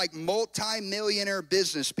gatherings with like multi-millionaire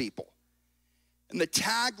business people. And the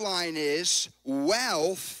tagline is,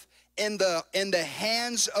 wealth in the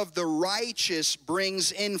hands of the righteous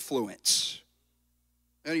brings influence.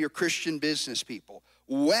 You know, your Christian business people.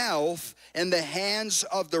 Wealth in the hands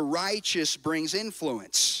of the righteous brings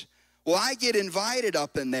influence. Well, I get invited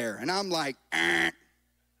up in there, and I'm like,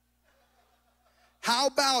 How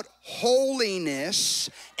about holiness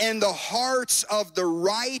in the hearts of the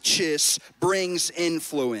righteous brings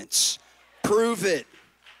influence? Prove it.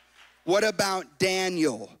 What about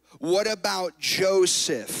Daniel? What about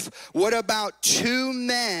Joseph? What about two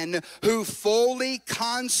men who fully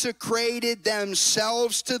consecrated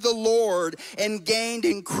themselves to the Lord and gained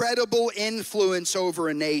incredible influence over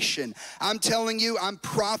a nation? I'm telling you, I'm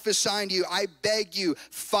prophesying to you, I beg you,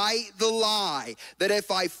 fight the lie that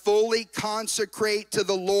if I fully consecrate to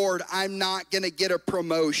the Lord, I'm not going to get a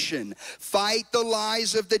promotion. Fight the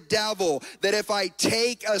lies of the devil that if I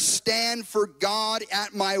take a stand for God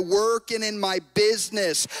at my work and in my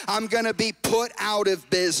business, I'm going to be put out of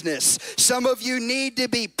business. Some of you need to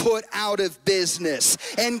be put out of business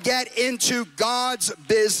and get into God's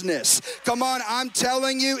business. Come on, I'm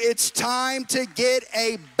telling you, it's time to get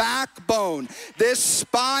a backbone. This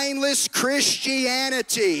spineless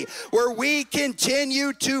Christianity where we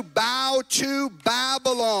continue to bow to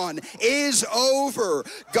Babylon is over.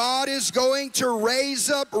 God is going to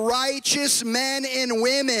raise up righteous men and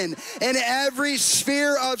women in every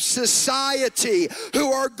sphere of society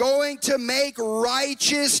who are going to make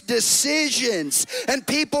righteous decisions, and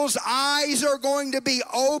people's eyes are going to be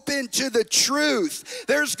open to the truth.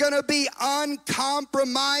 There's going to be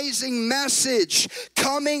uncompromising message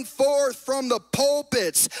coming forth from the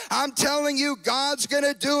pulpits. I'm telling you, God's going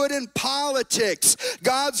to do it in politics.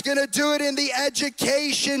 God's going to do it in the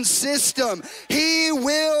education system. He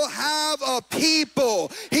will have a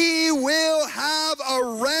people. He will have a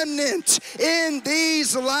remnant in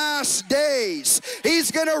these last days. He's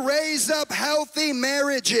going to raise up healthy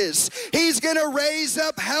marriages. He's going to raise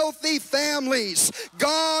up healthy families.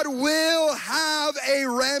 God will have a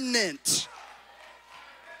remnant.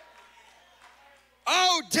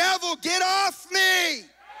 Oh, devil, get off me.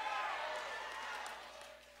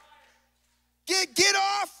 Get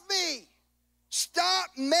off me.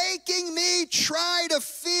 Stop making me try to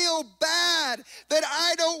feel bad that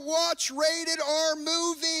I don't watch rated R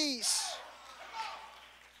movies.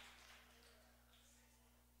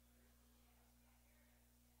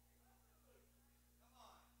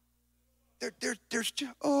 There's just,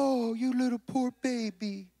 oh, you little poor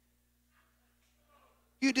baby.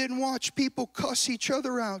 You didn't watch people cuss each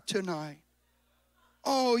other out tonight.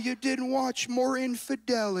 Oh, you didn't watch more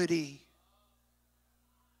infidelity.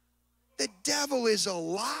 The devil is a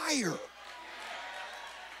liar.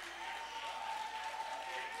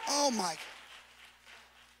 Oh my.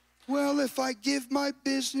 Well, if I give my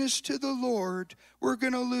business to the Lord, we're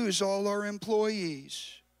going to lose all our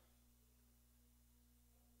employees.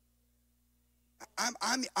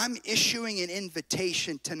 I'm issuing an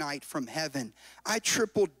invitation tonight from heaven. I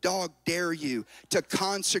triple dog dare you to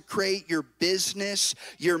consecrate your business,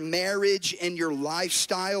 your marriage, and your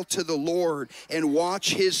lifestyle to the Lord and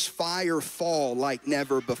watch his fire fall like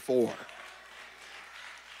never before.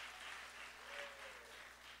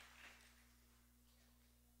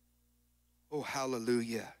 Oh,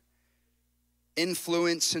 hallelujah.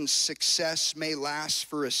 Influence and success may last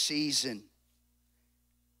for a season.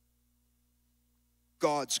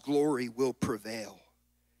 God's glory will prevail.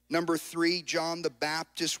 Number 3, John the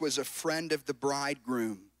Baptist was a friend of the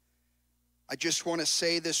bridegroom. I just want to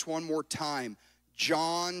say this one more time.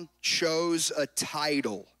 John chose a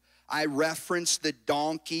title. I referenced the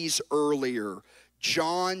donkeys earlier.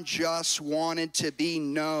 John just wanted to be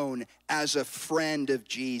known as a friend of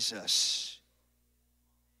Jesus.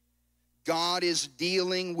 God is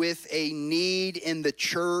dealing with a need in the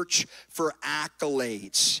church for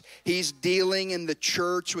accolades. He's dealing in the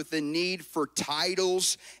church with a need for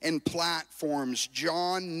titles and platforms.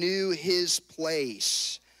 John knew his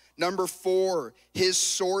place. Number 4, his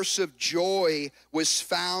source of joy was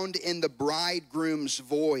found in the bridegroom's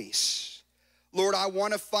voice. Lord, I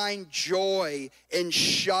want to find joy in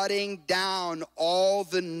shutting down all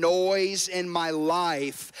the noise in my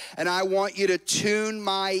life. And I want you to tune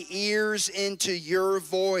my ears into your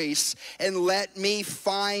voice and let me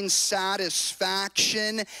find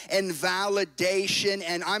satisfaction and validation.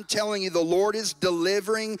 And I'm telling you, the Lord is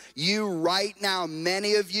delivering you right now,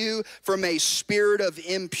 many of you, from a spirit of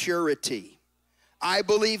impurity. I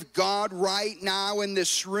believe God right now in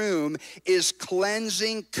this room is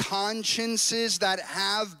cleansing consciences that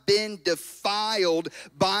have been defiled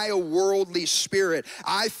by a worldly spirit.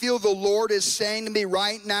 I feel the Lord is saying to me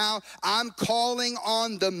right now, I'm calling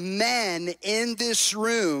on the men in this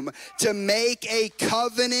room to make a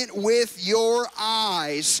covenant with your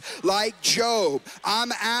eyes like Job.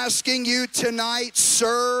 I'm asking you tonight,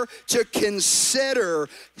 sir, to consider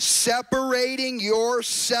separating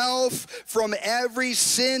yourself from every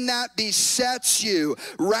sin that besets you,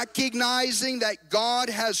 recognizing that God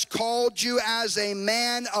has called you as a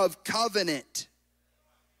man of covenant.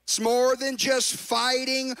 It's more than just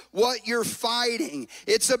fighting what you're fighting.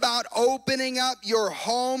 It's about opening up your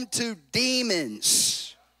home to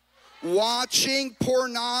demons. Watching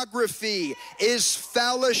pornography is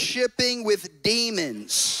fellowshipping with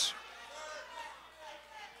demons.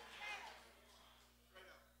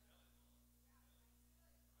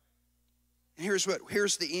 And here's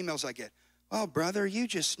the emails I get. Well, brother, you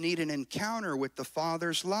just need an encounter with the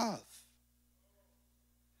Father's love.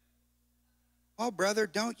 Well, brother,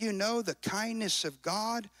 don't you know the kindness of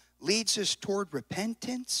God leads us toward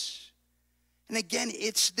repentance? And again,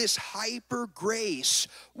 it's this hyper grace,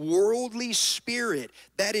 worldly spirit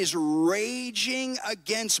that is raging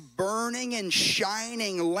against burning and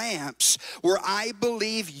shining lamps, where I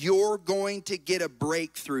believe you're going to get a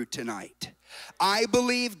breakthrough tonight. I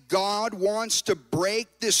believe God wants to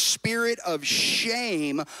break the spirit of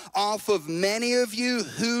shame off of many of you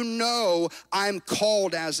who know I'm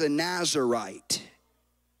called as a Nazirite.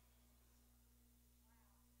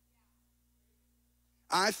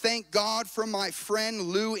 I thank God for my friend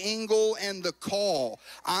Lou Engle and the call.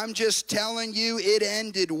 I'm just telling you, it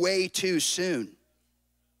ended way too soon.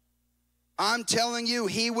 I'm telling you,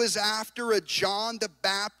 he was after a John the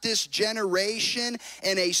Baptist generation,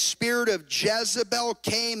 and a spirit of Jezebel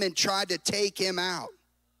came and tried to take him out.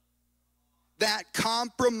 That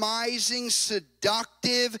compromising,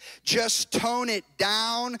 seductive, just tone it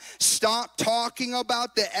down. Stop talking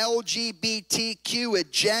about the LGBTQ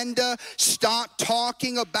agenda. Stop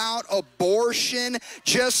talking about abortion.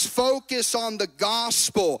 Just focus on the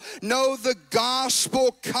gospel. No, the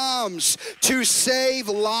gospel comes to save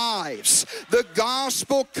lives. The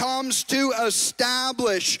gospel comes to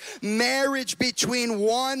establish marriage between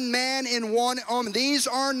one man and one woman. These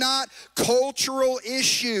are not cultural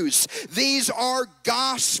issues. These are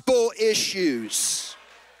gospel issues.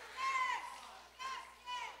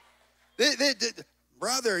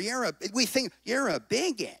 Brother, we think you're a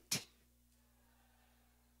bigot.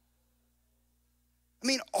 I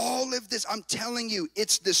mean, all of this, I'm telling you,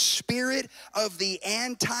 it's the spirit of the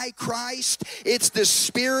Antichrist. It's the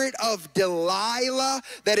spirit of Delilah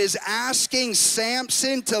that is asking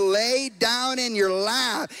Samson to lay down in your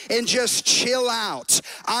lap and just chill out.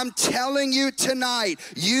 I'm telling you tonight,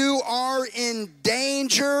 you are in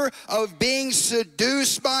danger of being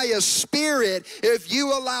seduced by a spirit if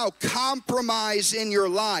you allow compromise in your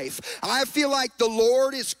life. I feel like the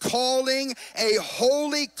Lord is calling a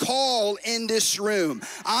holy call in this room.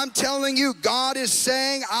 I'm telling you, God is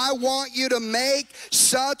saying, I want you to make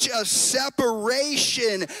such a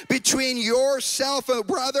separation between yourself and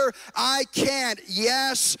brother. I can't.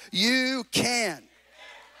 Yes, you can.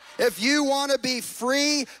 If you want to be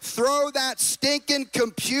free, throw that stinking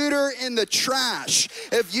computer in the trash.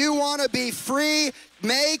 If you want to be free,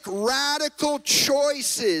 make radical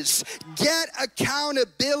choices. Get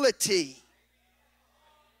accountability.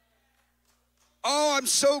 Oh, I'm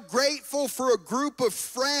so grateful for a group of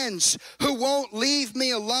friends who won't leave me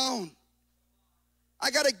alone. I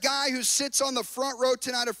got a guy who sits on the front row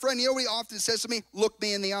tonight, a friend. You know what he often says to me? Look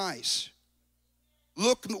me in the eyes.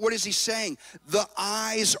 Look, what is he saying? The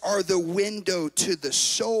eyes are the window to the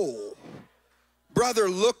soul. Brother,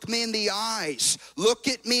 look me in the eyes. Look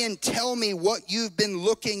at me and tell me what you've been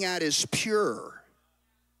looking at is pure.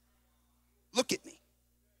 Look at me.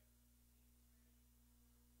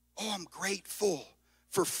 Oh, I'm grateful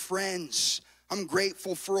for friends. I'm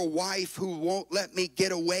grateful for a wife who won't let me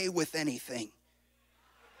get away with anything.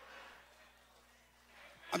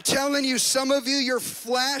 I'm telling you, some of you, your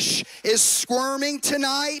flesh is squirming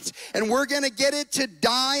tonight, and we're going to get it to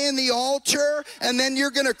die in the altar, and then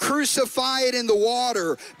you're going to crucify it in the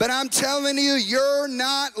water. But I'm telling you, you're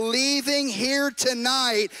not leaving here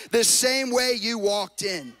tonight the same way you walked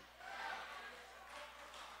in.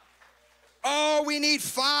 Oh, we need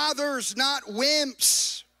fathers, not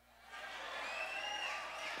wimps.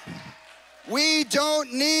 We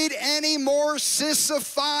don't need any more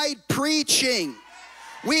sissified preaching.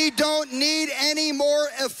 We don't need any more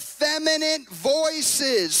effeminate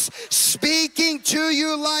voices speaking to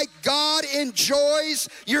you like God enjoys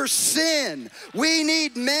your sin. We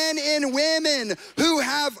need men and women who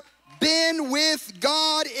have been with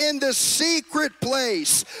God in the secret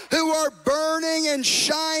place, who are burning and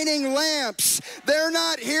shining lamps. They're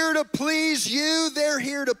not here to please you, they're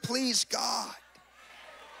here to please God.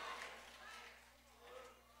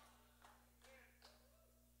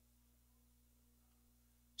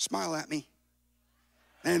 Smile at me.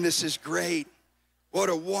 Man, this is great. What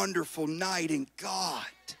a wonderful night in God.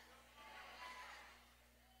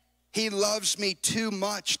 He loves me too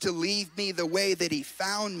much to leave me the way that he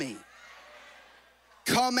found me.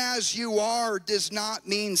 Come as you are does not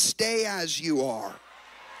mean stay as you are.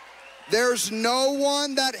 There's no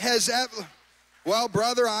one that has ever, well,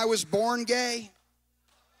 brother, I was born gay.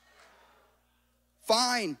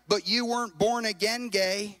 Fine, but you weren't born again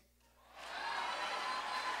gay.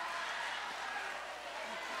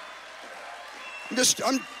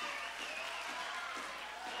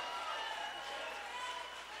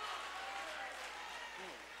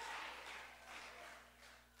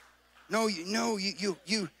 No,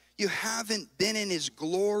 you haven't been in his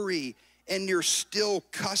glory and you're still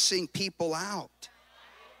cussing people out.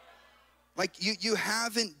 Like you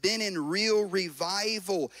haven't been in real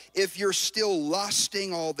revival if you're still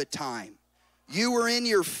lusting all the time. You were in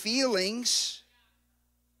your feelings.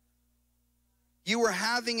 You were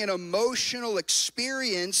having an emotional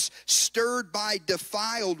experience stirred by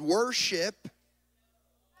defiled worship.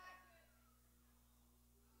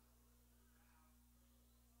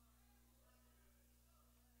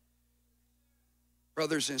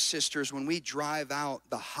 Brothers and sisters, when we drive out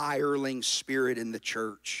the hireling spirit in the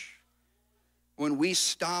church, when we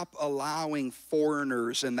stop allowing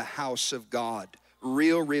foreigners in the house of God,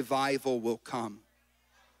 real revival will come.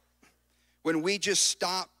 When we just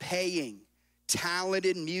stop paying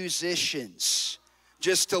talented musicians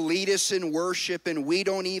just to lead us in worship and we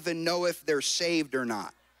don't even know if they're saved or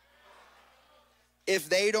not. If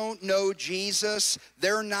they don't know Jesus,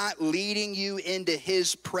 they're not leading you into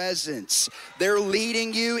his presence. They're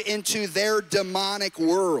leading you into their demonic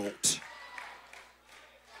world.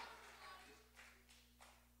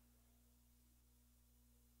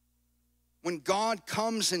 When God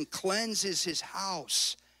comes and cleanses his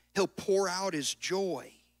house, he'll pour out his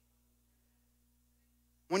joy.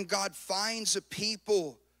 When God finds a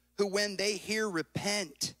people who, when they hear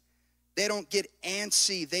repent, they don't get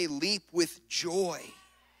antsy, they leap with joy.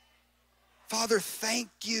 Father, thank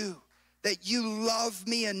you that you love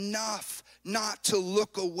me enough not to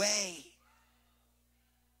look away.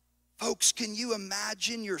 Folks, can you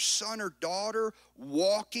imagine your son or daughter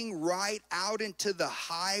walking right out into the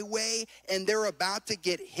highway and they're about to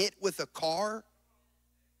get hit with a car?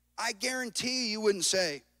 I guarantee you wouldn't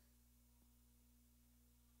say.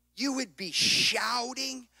 You would be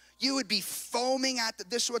shouting. You would be foaming at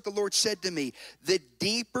this is what the Lord said to me. The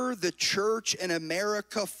deeper the church in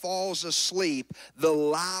America falls asleep, the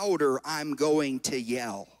louder I'm going to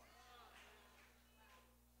yell.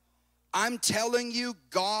 I'm telling you,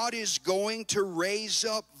 God is going to raise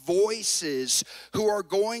up voices who are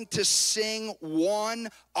going to sing one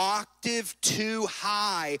octave too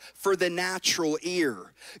high for the natural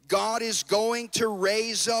ear. God is going to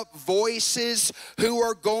raise up voices who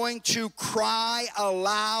are going to cry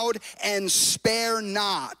aloud and spare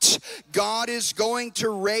not. God is going to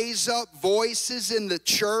raise up voices in the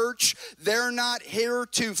church. They're not here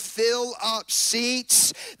to fill up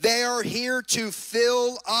seats. They are here to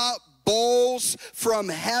fill up bowls from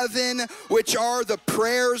heaven, which are the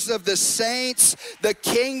prayers of the saints. The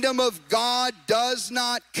kingdom of God does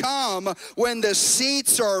not come when the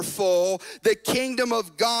seats are full. The kingdom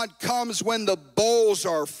of God comes when the bowls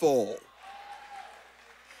are full.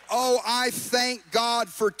 Oh, I thank God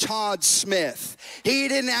for Todd Smith. He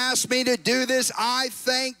didn't ask me to do this. I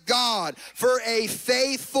thank God for a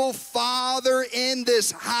faithful father in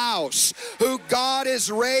this house who God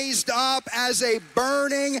has raised up as a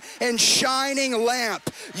burning and shining lamp.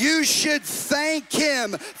 You should thank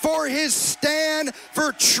him for his stand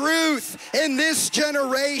for truth in this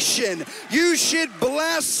generation. You should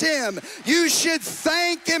bless him. You should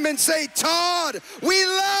thank him and say, Todd, we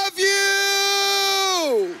love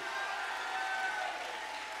you.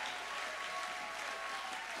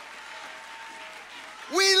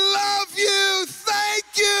 We love you. Thank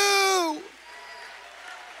you.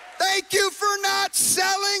 Thank you for not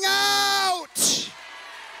selling out.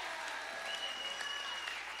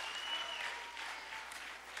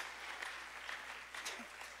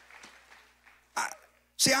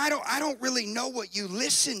 I don't really know what you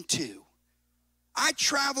listen to. I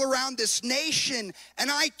travel around this nation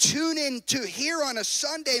and I tune in to here on a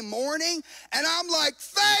Sunday morning and I'm like,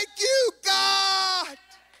 thank you, God.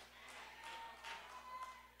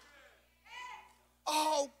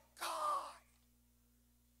 Oh, God.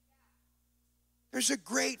 There's a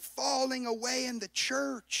great falling away in the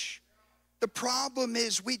church. The problem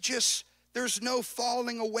is there's no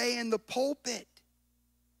falling away in the pulpit.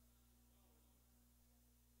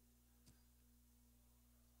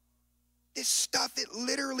 This stuff, it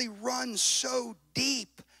literally runs so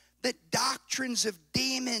deep that doctrines of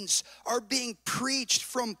demons are being preached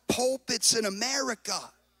from pulpits in America.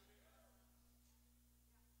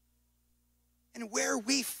 And where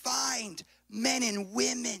we find men and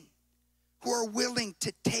women who are willing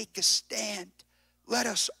to take a stand, let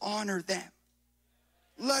us honor them.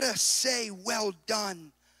 let us say, well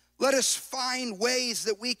done. Let us find ways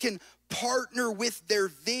that we can partner with their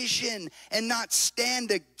vision and not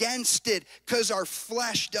stand against it because our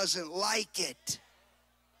flesh doesn't like it.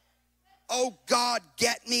 Oh God,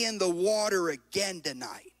 get me in the water again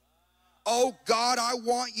tonight. Oh God, I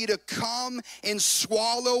want you to come and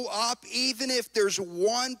swallow up, even if there's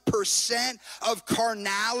 1% of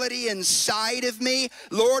carnality inside of me.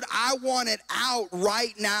 Lord, I want it out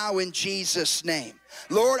right now in Jesus' name.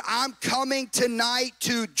 Lord, I'm coming tonight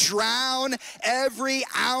to drown every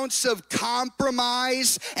ounce of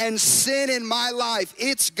compromise and sin in my life.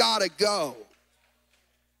 It's got to go.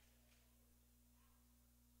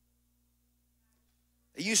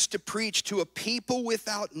 I used to preach to a people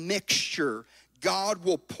without mixture, God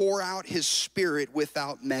will pour out his Spirit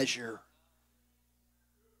without measure.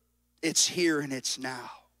 It's here and it's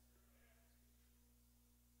now.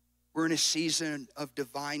 We're in a season of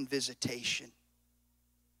divine visitation.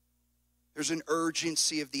 There's an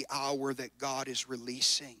urgency of the hour that God is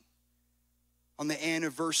releasing. On the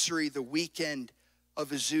anniversary, the weekend of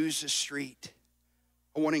Azusa Street,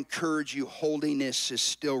 I want to encourage you, holiness is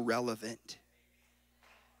still relevant.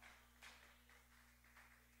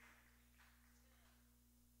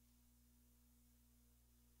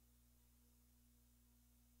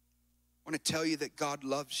 I want to tell you that God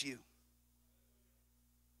loves you.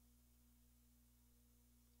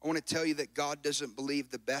 I want to tell you that God doesn't believe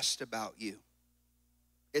the best about you.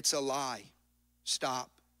 It's a lie. Stop.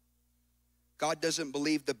 God doesn't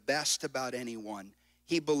believe the best about anyone.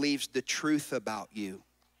 He believes the truth about you.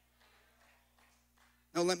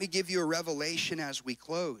 Now, let me give you a revelation as we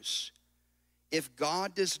close. If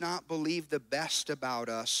God does not believe the best about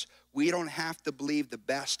us, we don't have to believe the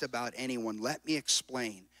best about anyone. Let me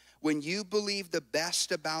explain. When you believe the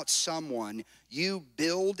best about someone, you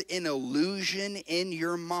build an illusion in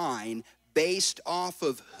your mind based off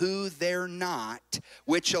of who they're not,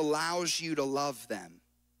 which allows you to love them.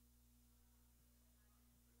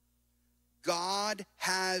 God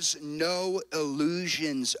has no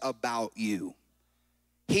illusions about you.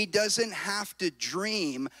 He doesn't have to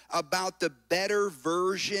dream about the better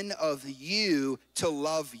version of you to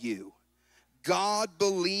love you. God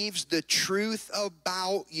believes the truth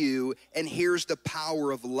about you, and here's the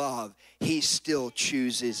power of love. He still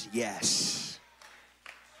chooses yes.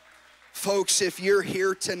 Folks, if you're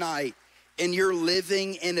here tonight and you're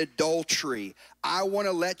living in adultery, I want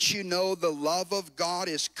to let you know the love of God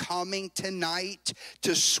is coming tonight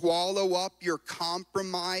to swallow up your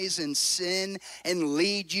compromise and sin and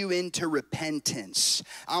lead you into repentance.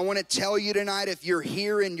 I want to tell you tonight, if you're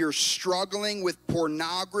here and you're struggling with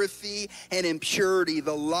pornography and impurity,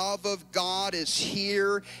 the love of God is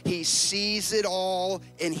here. He sees it all,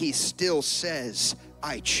 and he still says,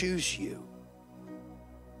 I choose you.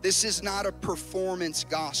 This is not a performance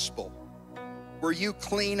gospel where you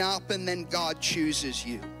clean up and then God chooses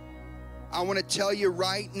you. I want to tell you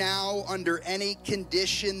right now, under any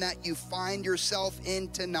condition that you find yourself in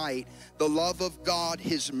tonight, the love of God,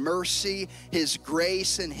 his mercy, his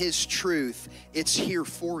grace, and his truth, it's here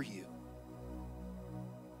for you.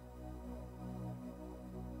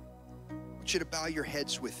 I want you to bow your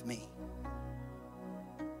heads with me.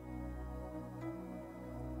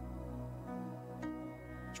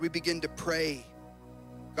 As we begin to pray,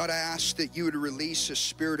 God, I ask that you would release a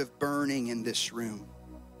spirit of burning in this room.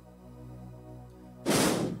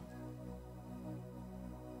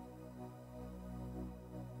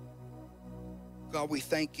 God, we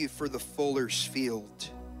thank you for the fuller's field.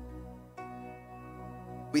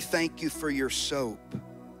 We thank you for your soap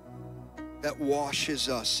that washes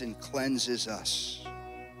us and cleanses us.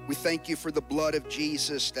 We thank you for the blood of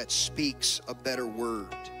Jesus that speaks a better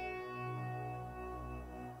word.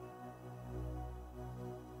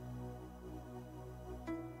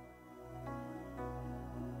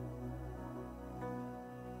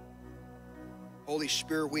 Holy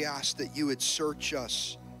Spirit, we ask that you would search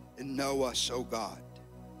us and know us, oh God.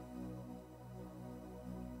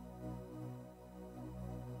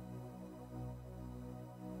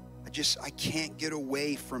 I can't get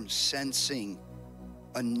away from sensing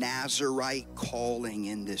a Nazarite calling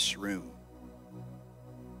in this room.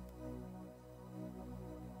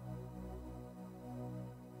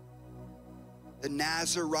 The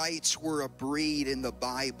Nazarites were a breed in the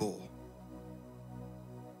Bible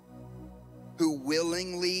who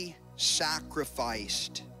willingly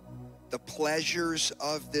sacrificed the pleasures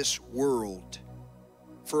of this world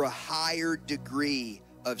for a higher degree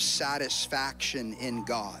of satisfaction in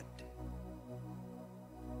God.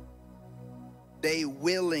 They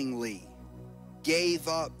willingly gave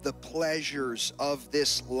up the pleasures of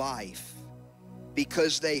this life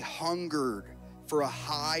because they hungered for a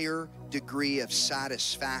higher degree of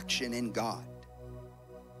satisfaction in God.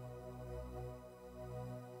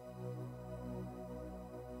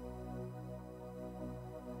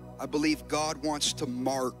 I believe God wants to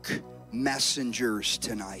mark messengers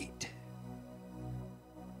tonight.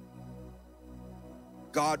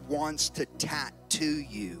 God wants to tattoo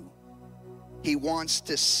you. He wants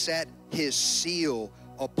to set his seal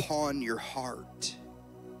upon your heart.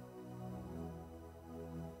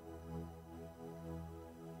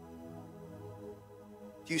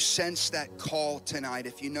 If you sense that call tonight,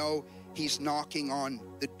 if you know he's knocking on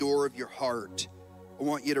the door of your heart, I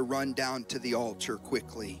want you to run down to the altar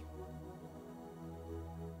quickly.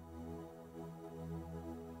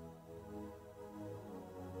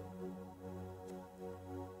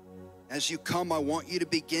 As you come, I want you to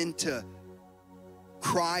begin to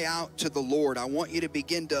cry out to the Lord. I want you to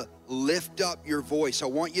begin to lift up your voice. I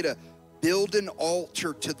want you to build an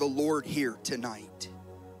altar to the Lord here tonight.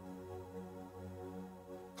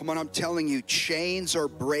 Come on, I'm telling you, chains are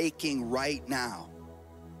breaking right now.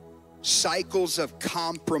 Cycles of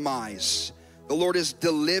compromise. The Lord is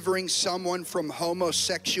delivering someone from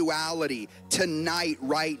homosexuality tonight,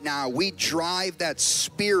 right now. We drive that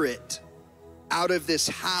spirit out of this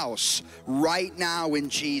house right now in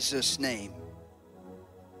Jesus' name.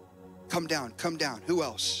 Come down, come down. Who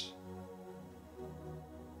else?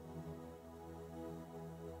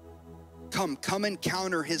 Come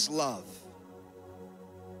encounter his love.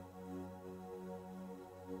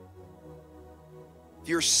 If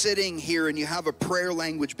you're sitting here and you have a prayer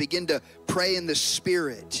language, begin to pray in the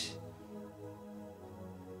Spirit.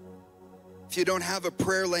 If you don't have a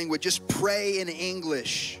prayer language, just pray in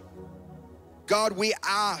English. God, we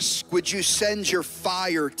ask, would you send your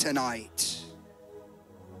fire tonight?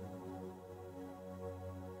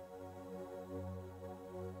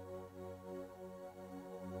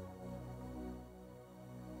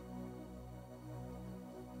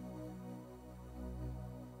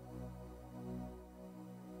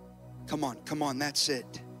 Come on, that's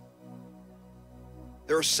it.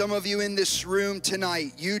 There are some of you in this room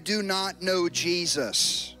tonight, you do not know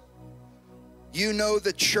Jesus. You know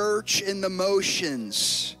the church in the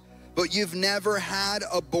motions, but you've never had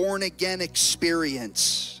a born-again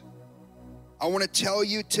experience. I want to tell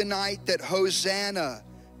you tonight that Hosanna,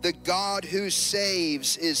 the God who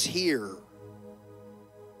saves, is here.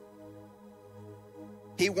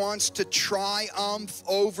 He wants to triumph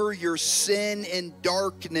over your sin and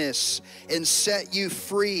darkness and set you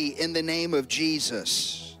free in the name of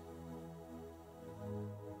Jesus.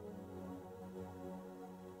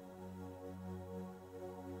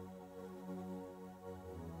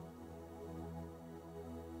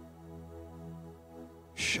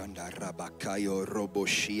 Shanda rabakayo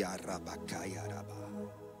roboshia rabakaya raba.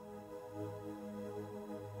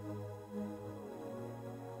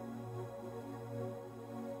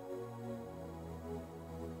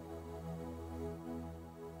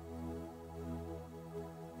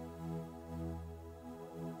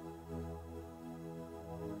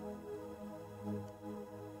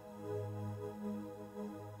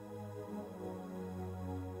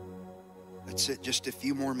 That's it, just a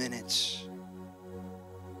few more minutes.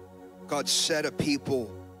 God, set a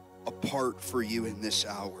people apart for you in this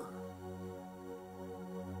hour.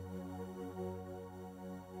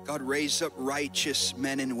 God, raise up righteous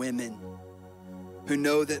men and women who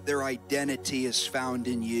know that their identity is found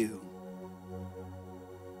in you.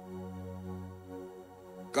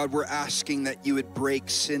 God, we're asking that you would break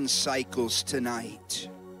sin cycles tonight.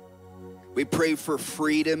 We pray for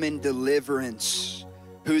freedom and deliverance.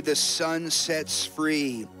 Who the Son sets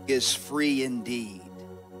free is free indeed.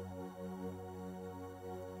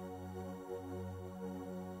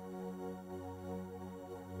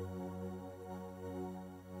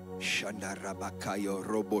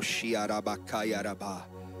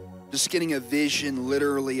 Just getting a vision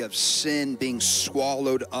literally of sin being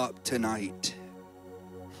swallowed up tonight.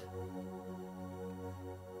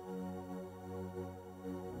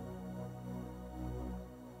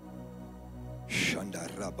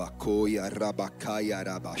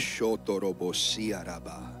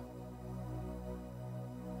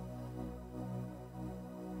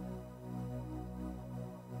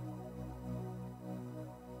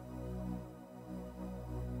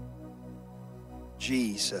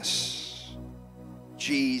 Jesus,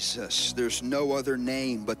 Jesus, there's no other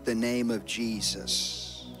name but the name of Jesus.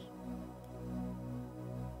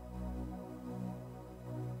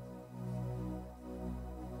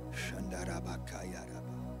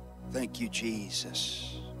 Thank you,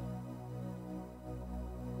 Jesus.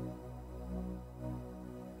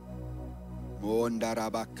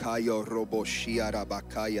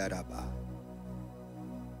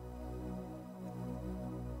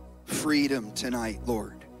 freedom tonight,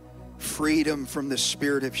 Lord. Freedom from the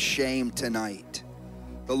spirit of shame tonight.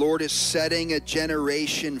 The Lord is setting a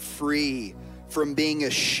generation free from being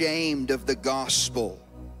ashamed of the gospel.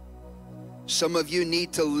 Some of you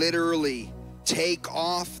need to literally take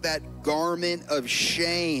off that garment of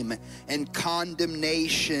shame and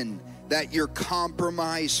condemnation that your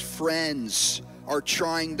compromised friends are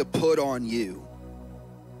trying to put on you.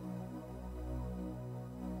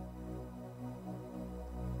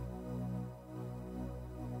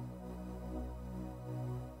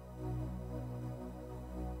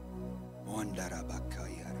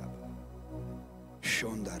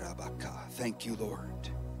 Thank you, Lord.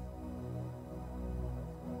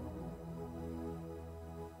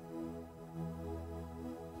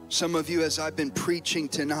 Some of you, as I've been preaching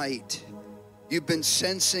tonight, you've been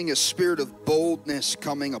sensing a spirit of boldness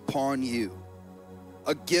coming upon you,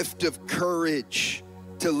 a gift of courage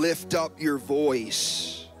to lift up your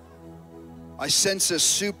voice. I sense a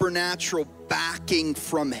supernatural backing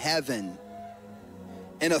from heaven,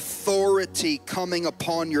 an authority coming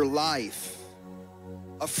upon your life,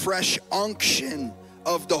 a fresh unction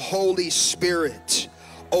of the Holy Spirit,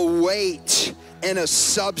 a weight and a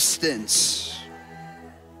substance.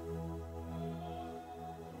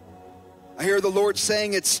 I hear the Lord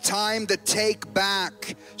saying it's time to take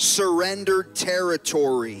back surrendered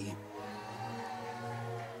territory.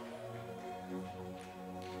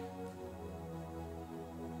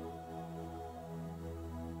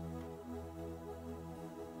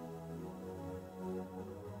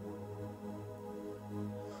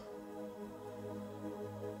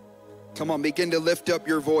 Come on, begin to lift up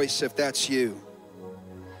your voice if that's you.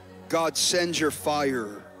 God, send your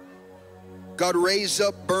fire. God, raise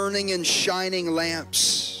up burning and shining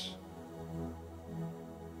lamps.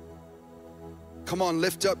 Come on,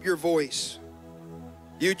 lift up your voice.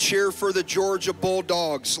 You cheer for the Georgia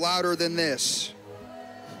Bulldogs louder than this.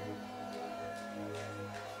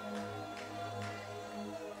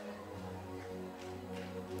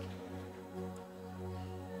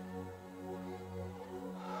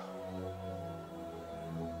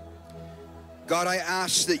 God, I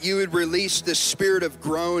ask that you would release the spirit of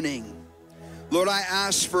groaning. Lord, I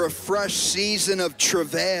ask for a fresh season of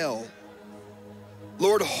travail.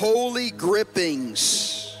 Lord, holy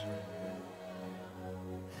grippings.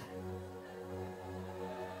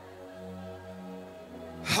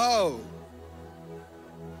 Oh.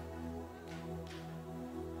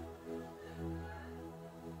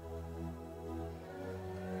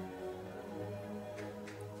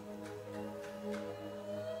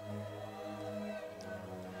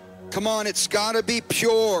 Come on, it's got to be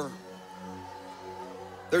pure.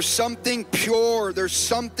 There's something pure. There's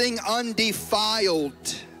something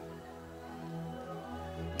undefiled.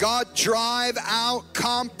 God, drive out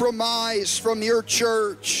compromise from your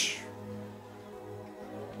church.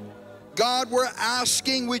 God, we're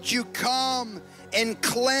asking, would you come and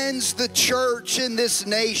cleanse the church in this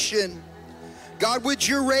nation? God, would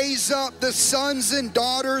you raise up the sons and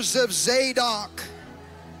daughters of Zadok?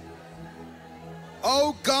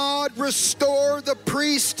 Oh God, restore the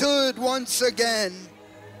priesthood once again.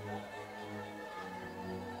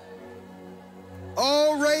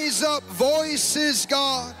 Oh, raise up voices,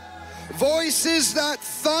 God. Voices that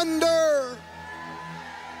thunder.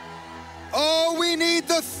 Oh, we need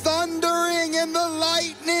the thundering and the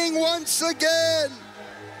lightning once again.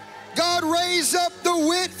 God, raise up the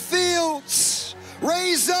Whitfields.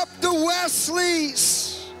 Raise up the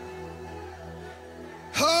Wesleys.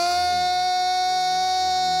 Oh!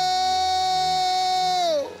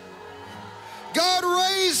 God,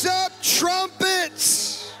 raise up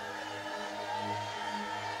trumpets.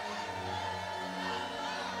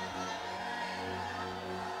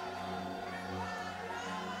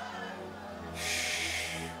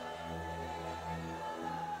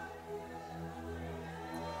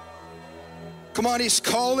 Come on, he's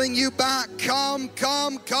calling you back. Come,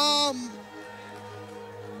 come, come.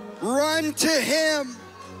 Run to him.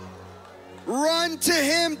 Run to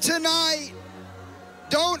him tonight.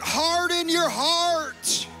 Don't harden your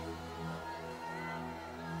heart.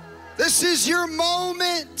 This is your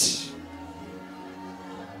moment.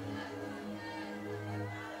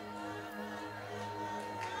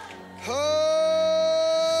 Oh,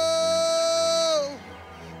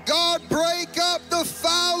 God, break up the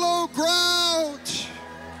fallow ground.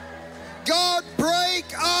 God, break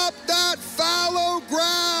up that fallow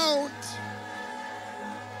ground.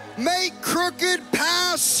 Make crooked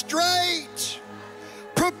paths straight.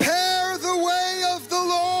 Prepare the way of the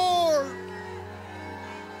Lord.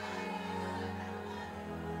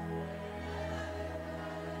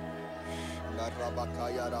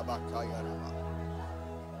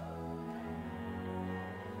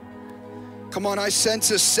 Come on, I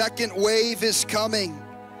sense a second wave is coming.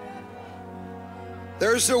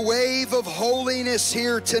 There's a wave of holiness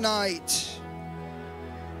here tonight.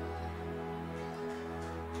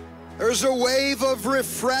 There's a wave of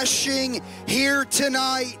refreshing here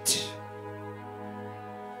tonight.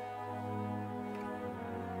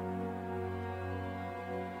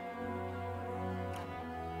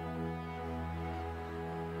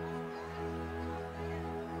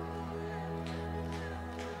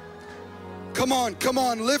 Come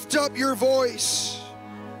on, lift up your voice.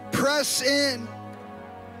 Press in.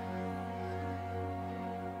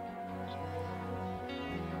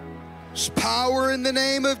 There's power in the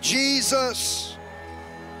name of Jesus.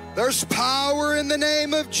 There's power in the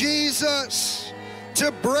name of Jesus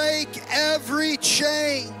to break every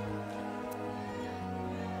chain.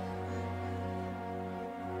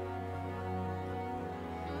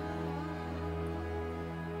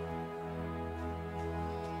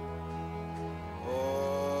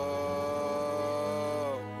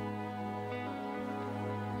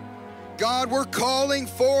 God, we're calling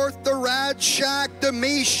forth the Radshak, the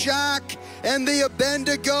Meshach, and the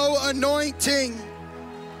Abednego anointing.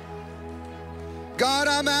 God,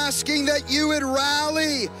 I'm asking that you would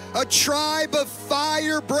rally a tribe of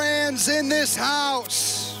firebrands in this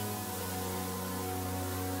house.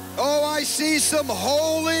 Oh, I see some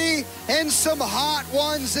holy and some hot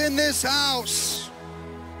ones in this house.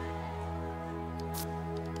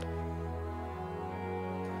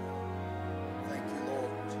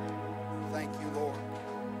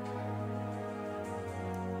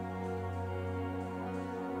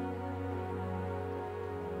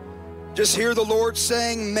 Just hear the Lord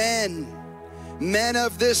saying, men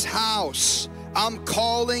of this house, I'm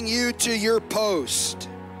calling you to your post.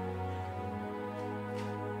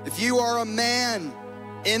 If you are a man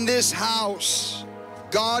in this house,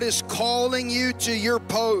 God is calling you to your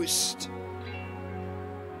post.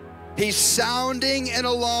 He's sounding an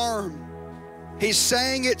alarm. He's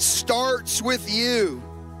saying it starts with you.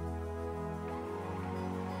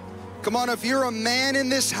 Come on, if you're a man in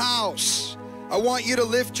this house, I want you to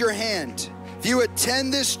lift your hand. If you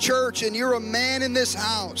attend this church and you're a man in this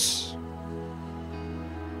house,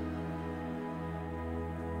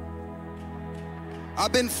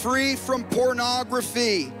 I've been free from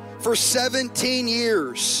pornography for 17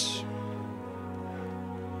 years.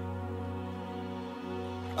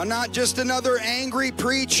 I'm not just another angry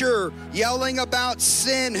preacher yelling about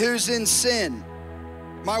sin who's in sin.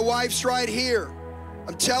 My wife's right here.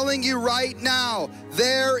 I'm telling you right now,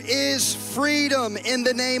 there is freedom in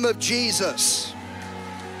the name of Jesus.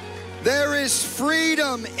 There is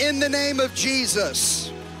freedom in the name of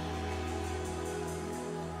Jesus.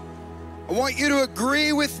 I want you to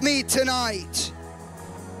agree with me tonight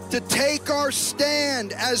to take our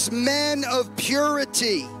stand as men of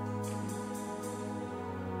purity,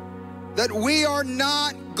 that we are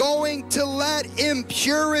not going to let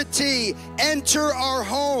impurity enter our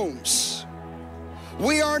homes.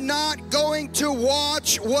 We are not going to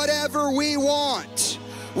watch whatever we want.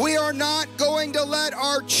 We are not going to let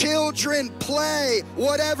our children play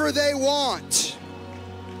whatever they want.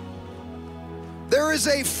 There is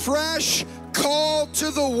a fresh call to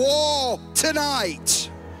the wall tonight.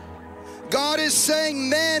 God is saying,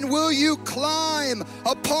 men, will you climb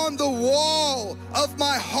upon the wall of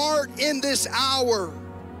my heart in this hour?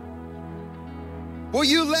 Will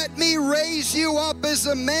you let me raise you up as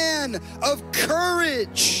a man of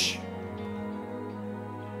courage?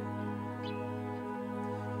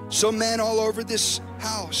 So men all over this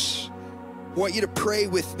house, I want you to pray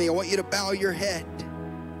with me. I want you to bow your head.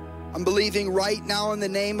 I'm believing right now in the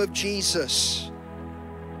name of Jesus.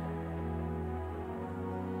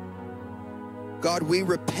 God, we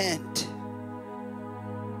repent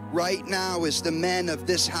right now as the men of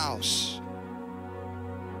this house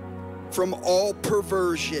from all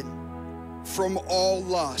perversion, from all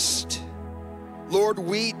lust. Lord,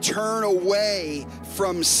 we turn away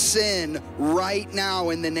from sin right now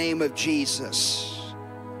in the name of Jesus.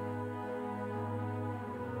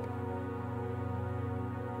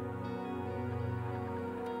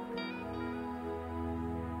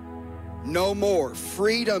 No more.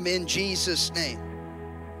 Freedom in Jesus' name.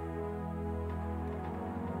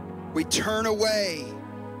 We turn away.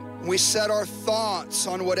 We set our thoughts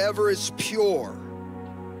on whatever is pure,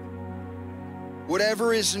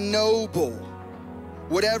 whatever is noble,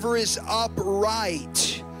 whatever is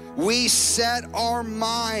upright. We set our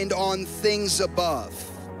mind on things above.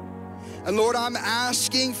 And Lord, I'm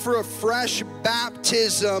asking for a fresh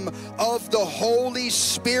baptism of the Holy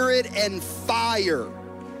Spirit and fire.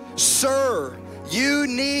 Sir, You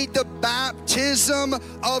need the baptism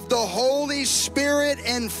of the Holy Spirit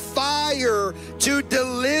and fire to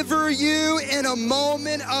deliver you in a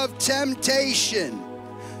moment of temptation.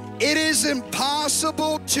 It is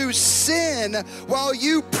impossible to sin while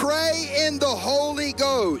you pray in the Holy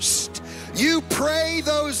Ghost. You pray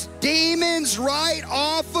those demons right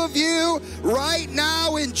off of you right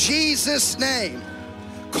now in Jesus' name.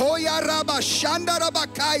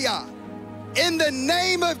 In the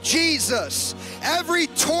name of Jesus, every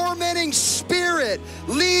tormenting spirit,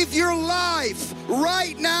 leave your life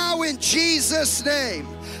right now in Jesus' name.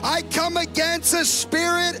 I come against a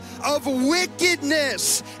spirit of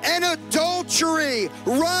wickedness and adultery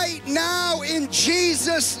right now in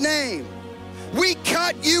Jesus' name. We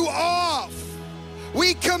cut you off.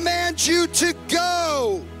 We command you to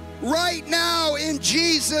go right now in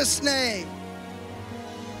Jesus' name.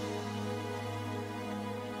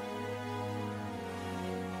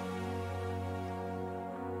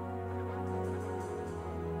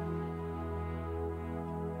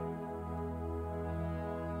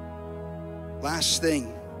 Last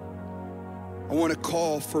thing, I want to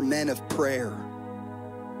call for men of prayer.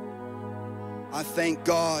 I thank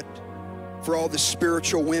God for all the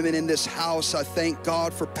spiritual women in this house. I thank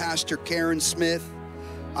God for Pastor Karen Smith.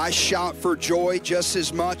 I shout for joy just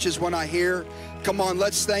as much as when I hear. Come on,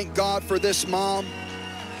 let's thank God for this mom,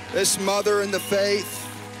 this mother in the faith.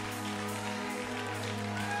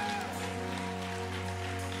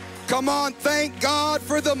 Come on, thank God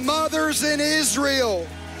for the mothers in Israel.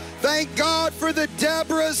 Thank God for the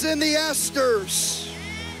Deborahs and the Esthers.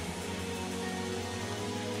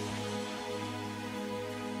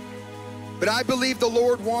 But I believe the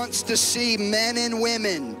Lord wants to see men and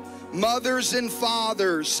women, mothers and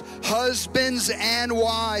fathers, husbands and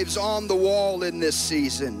wives on the wall in this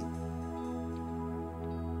season.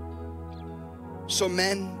 So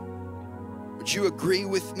men, would you agree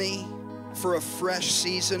with me for a fresh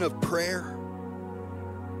season of prayer?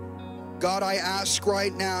 God, I ask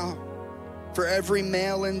right now for every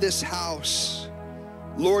male in this house,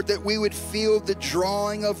 Lord, that we would feel the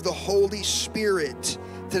drawing of the Holy Spirit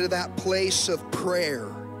to that place of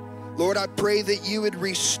prayer. Lord, I pray that you would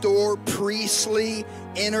restore priestly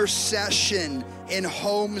intercession in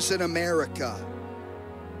homes in America.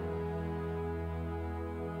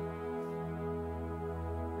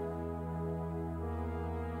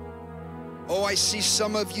 Oh, I see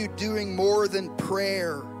some of you doing more than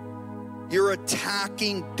prayer. You're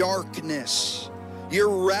attacking darkness.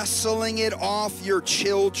 You're wrestling it off your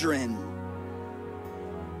children.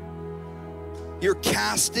 You're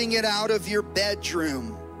casting it out of your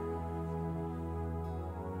bedroom.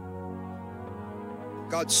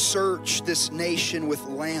 God, search this nation with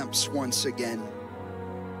lamps once again.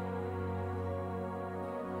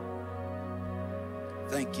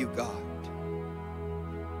 Thank you, God.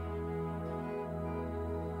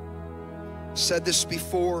 Said this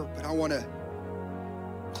before, but I want to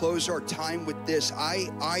close our time with this.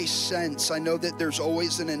 I sense, I know that there's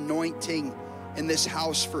always an anointing in this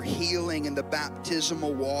house for healing in the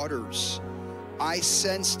baptismal waters. I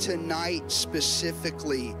sense tonight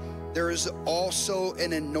specifically, there is also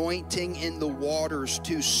an anointing in the waters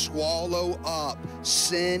to swallow up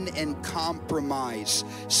sin and compromise,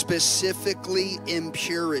 specifically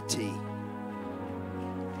impurity.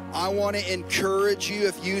 I want to encourage you,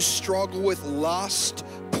 if you struggle with lust,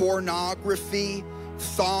 pornography,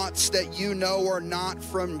 thoughts that you know are not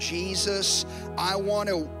from Jesus, I want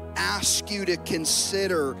to ask you to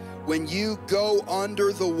consider when you go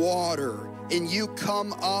under the water and you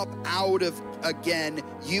come up out of again,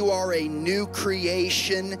 you are a new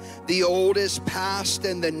creation. The old is past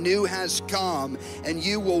and the new has come, and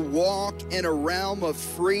you will walk in a realm of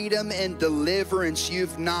freedom and deliverance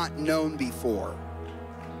you've not known before.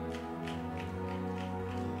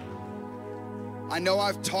 I know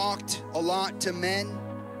I've talked a lot to men.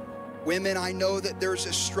 Women, I know that there's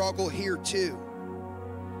a struggle here too.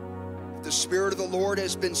 If the Spirit of the Lord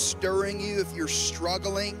has been stirring you, if you're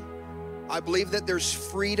struggling, I believe that there's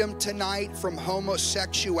freedom tonight from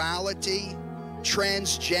homosexuality,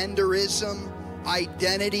 transgenderism,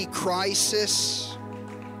 identity crisis.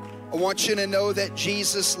 I want you to know that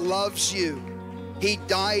Jesus loves you. He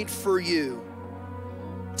died for you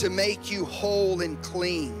to make you whole and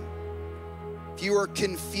clean. If you are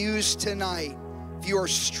confused tonight, if you are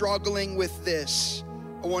struggling with this,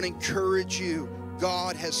 I want to encourage you.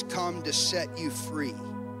 God has come to set you free.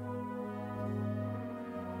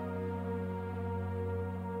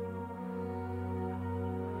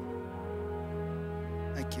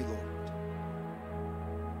 Thank you, Lord.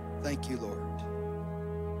 Thank you, Lord.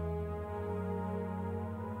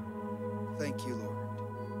 Thank you, Lord.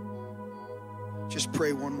 Just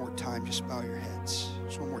pray one more time. Just bow your heads.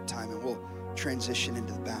 Just one more time, and we'll transition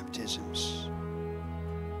into the baptisms.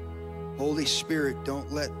 Holy Spirit,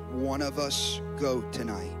 don't let one of us go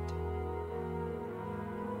tonight.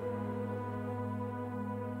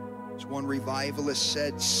 As one revivalist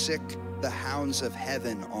said, sick the hounds of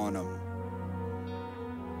heaven on them.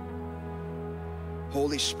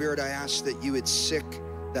 Holy Spirit, I ask that you would sick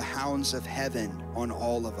the hounds of heaven on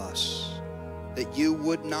all of us. That you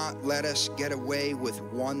would not let us get away with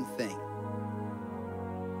one thing.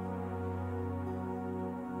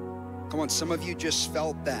 Come on, some of you just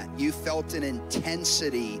felt that. You felt an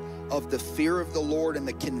intensity of the fear of the Lord, and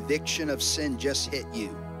the conviction of sin just hit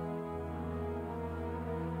you.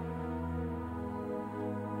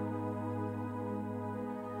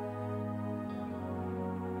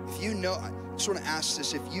 If you know, I just want to ask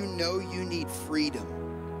this, if you know you need freedom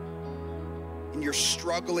and you're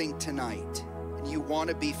struggling tonight, and you want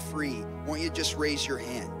to be free, won't you just raise your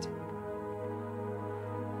hand?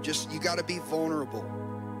 You got to be vulnerable.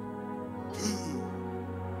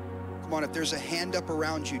 Come on, if there's a hand up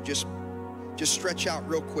around you, just stretch out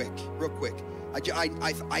real quick.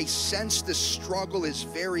 I sense the struggle is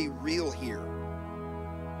very real here.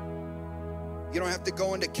 You don't have to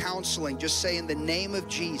go into counseling. Just say, in the name of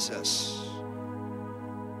Jesus.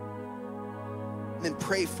 And then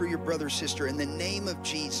pray for your brother or sister, in the name of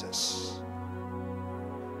Jesus.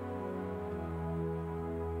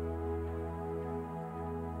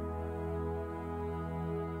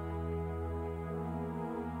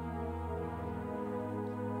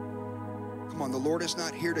 Come on, the Lord is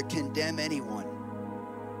not here to condemn anyone.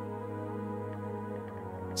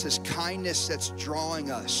 It's His kindness that's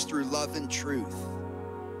drawing us through love and truth.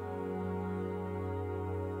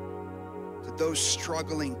 To those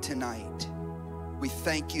struggling tonight, we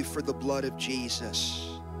thank you for the blood of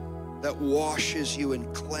Jesus that washes you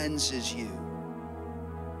and cleanses you.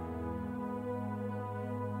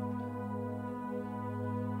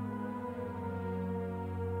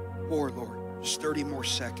 More, Lord. Just 30 more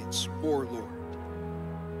seconds. More, Lord.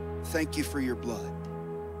 Thank you for your blood.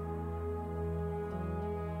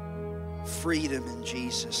 Freedom in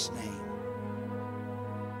Jesus' name.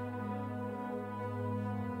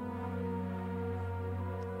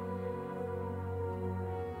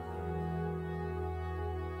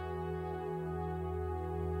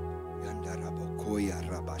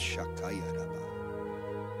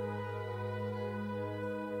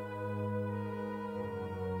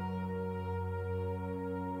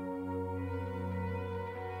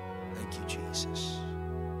 Thank you, Jesus.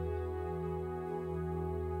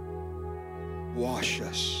 Wash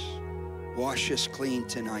us. Wash us clean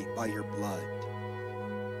tonight by your blood.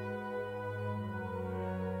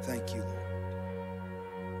 Thank you, Lord.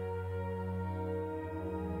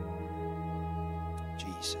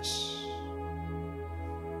 Jesus.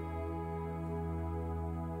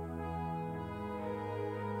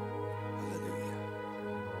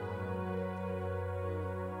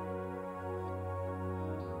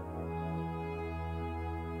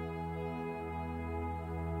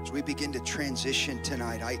 As we begin to transition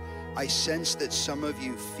tonight, I sense that some of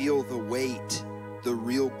you feel the weight, the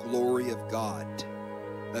real glory of God,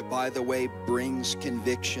 that, by the way, brings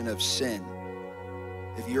conviction of sin.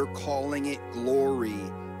 If you're calling it glory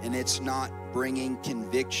and it's not bringing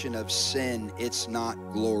conviction of sin, it's not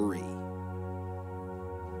glory.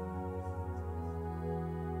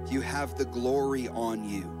 If you have the glory on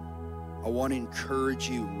you, I want to encourage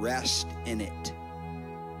you, rest in it.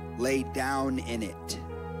 Lay down in it.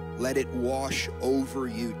 Let it wash over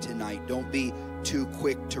you tonight. Don't be too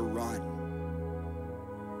quick to run.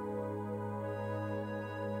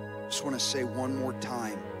 Just want to say one more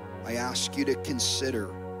time, I ask you to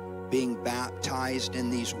consider being baptized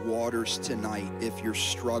in these waters tonight if you're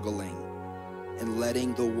struggling, and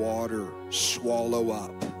letting the water swallow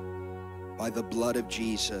up, by the blood of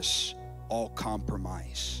Jesus, all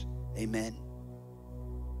compromise. Amen.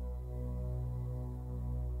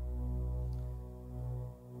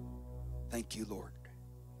 Thank you, Lord.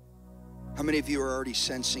 How many of you are already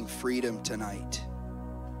sensing freedom tonight?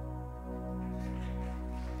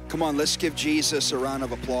 Come on, let's give Jesus a round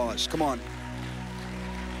of applause. Come on.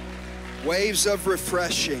 Waves of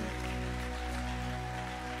refreshing.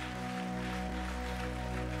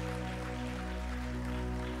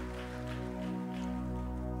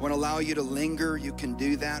 I want to allow you to linger. You can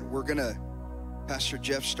do that. We're going to, Pastor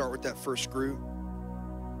Jeff, start with that first group.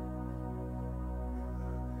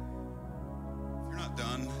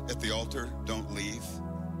 Done at the altar, don't leave,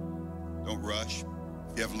 don't rush.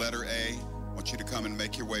 If you have letter A, I want you to come and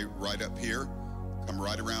make your way right up here. Come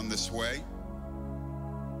right around this way,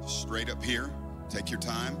 straight up here. Take your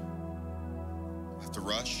time. have to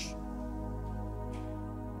rush.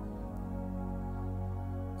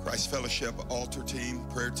 Christ Fellowship altar team,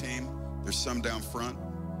 prayer team, there's some down front.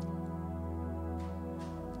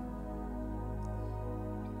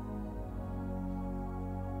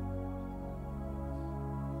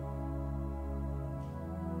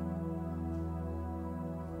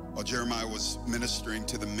 While Jeremiah was ministering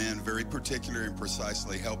to the men, very particularly and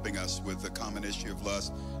precisely helping us with the common issue of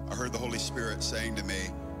lust, I heard the Holy Spirit saying to me,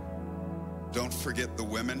 don't forget the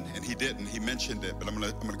women. And he didn't, he mentioned it, but I'm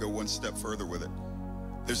gonna go one step further with it.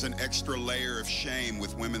 There's an extra layer of shame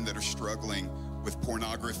with women that are struggling with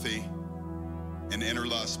pornography and inner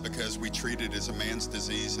lust because we treat it as a man's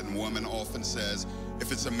disease, and woman often says,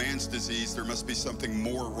 if it's a man's disease, there must be something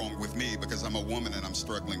more wrong with me because I'm a woman and I'm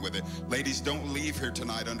struggling with it. Ladies, don't leave here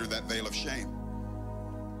tonight under that veil of shame.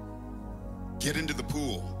 Get into the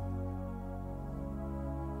pool.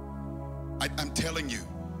 I'm telling you,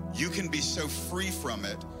 you can be so free from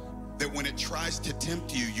it that when it tries to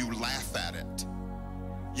tempt you, you laugh at it.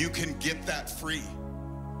 You can get that free.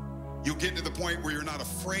 You'll get to the point where you're not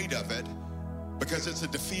afraid of it because it's a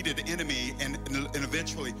defeated enemy, and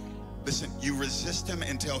eventually, listen, you resist him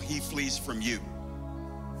until he flees from you.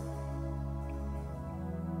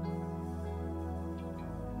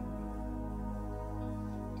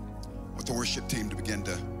 I want the worship team to begin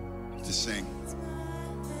to sing.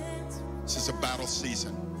 This is a battle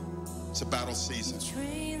season. It's a battle season.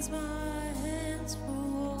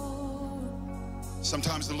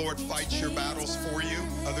 Sometimes the Lord fights your battles for you.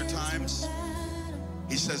 Other times,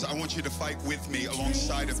 he says, I want you to fight with me,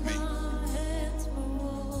 alongside of me.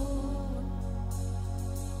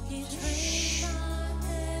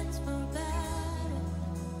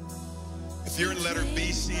 If you're in letter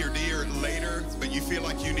B, C, or D, or later, but you feel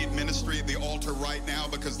like you need ministry at the altar right now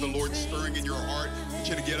because the Lord's stirring in your heart, I want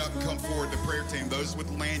you to get up and come forward. The prayer team, those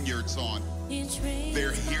with lanyards on,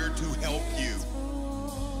 they're here to help you.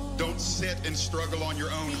 Don't sit and struggle on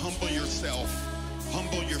your own. Humble yourself.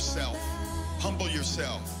 Humble yourself. Humble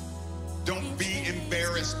yourself. Don't be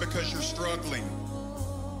embarrassed because you're struggling.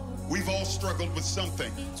 We've all struggled with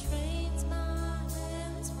something.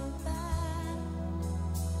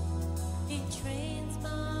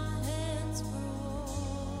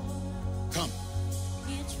 Come.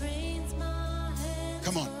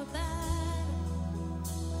 Come on.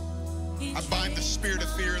 I bind the spirit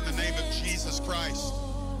of fear in the name of Jesus Christ.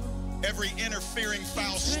 Every interfering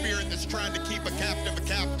foul spirit that's trying to keep a captive,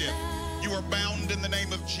 you are bound in the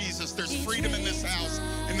name of Jesus. There's freedom in this house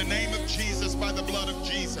in the name of Jesus, by the blood of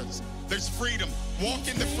Jesus. There's freedom. Walk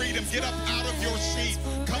into freedom. Get up out of your seat.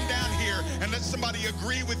 Come down here and let somebody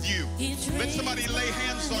agree with you. Let somebody lay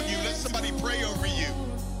hands on you. Let somebody pray over you.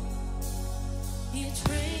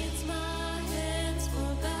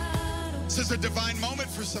 This is a divine moment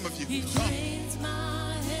for some of you. Come.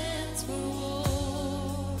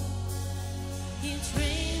 He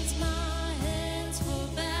trains my hands for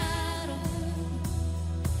battle.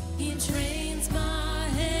 He trains my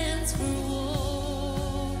hands for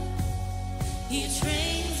war. He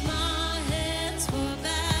trains my hands for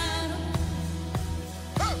battle.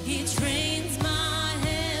 He trains my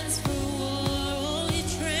hands for war.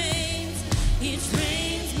 He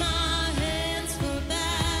trains my hands for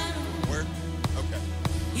battle. Where? Okay.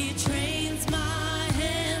 He trains my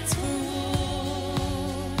hands for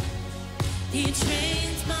war. He trains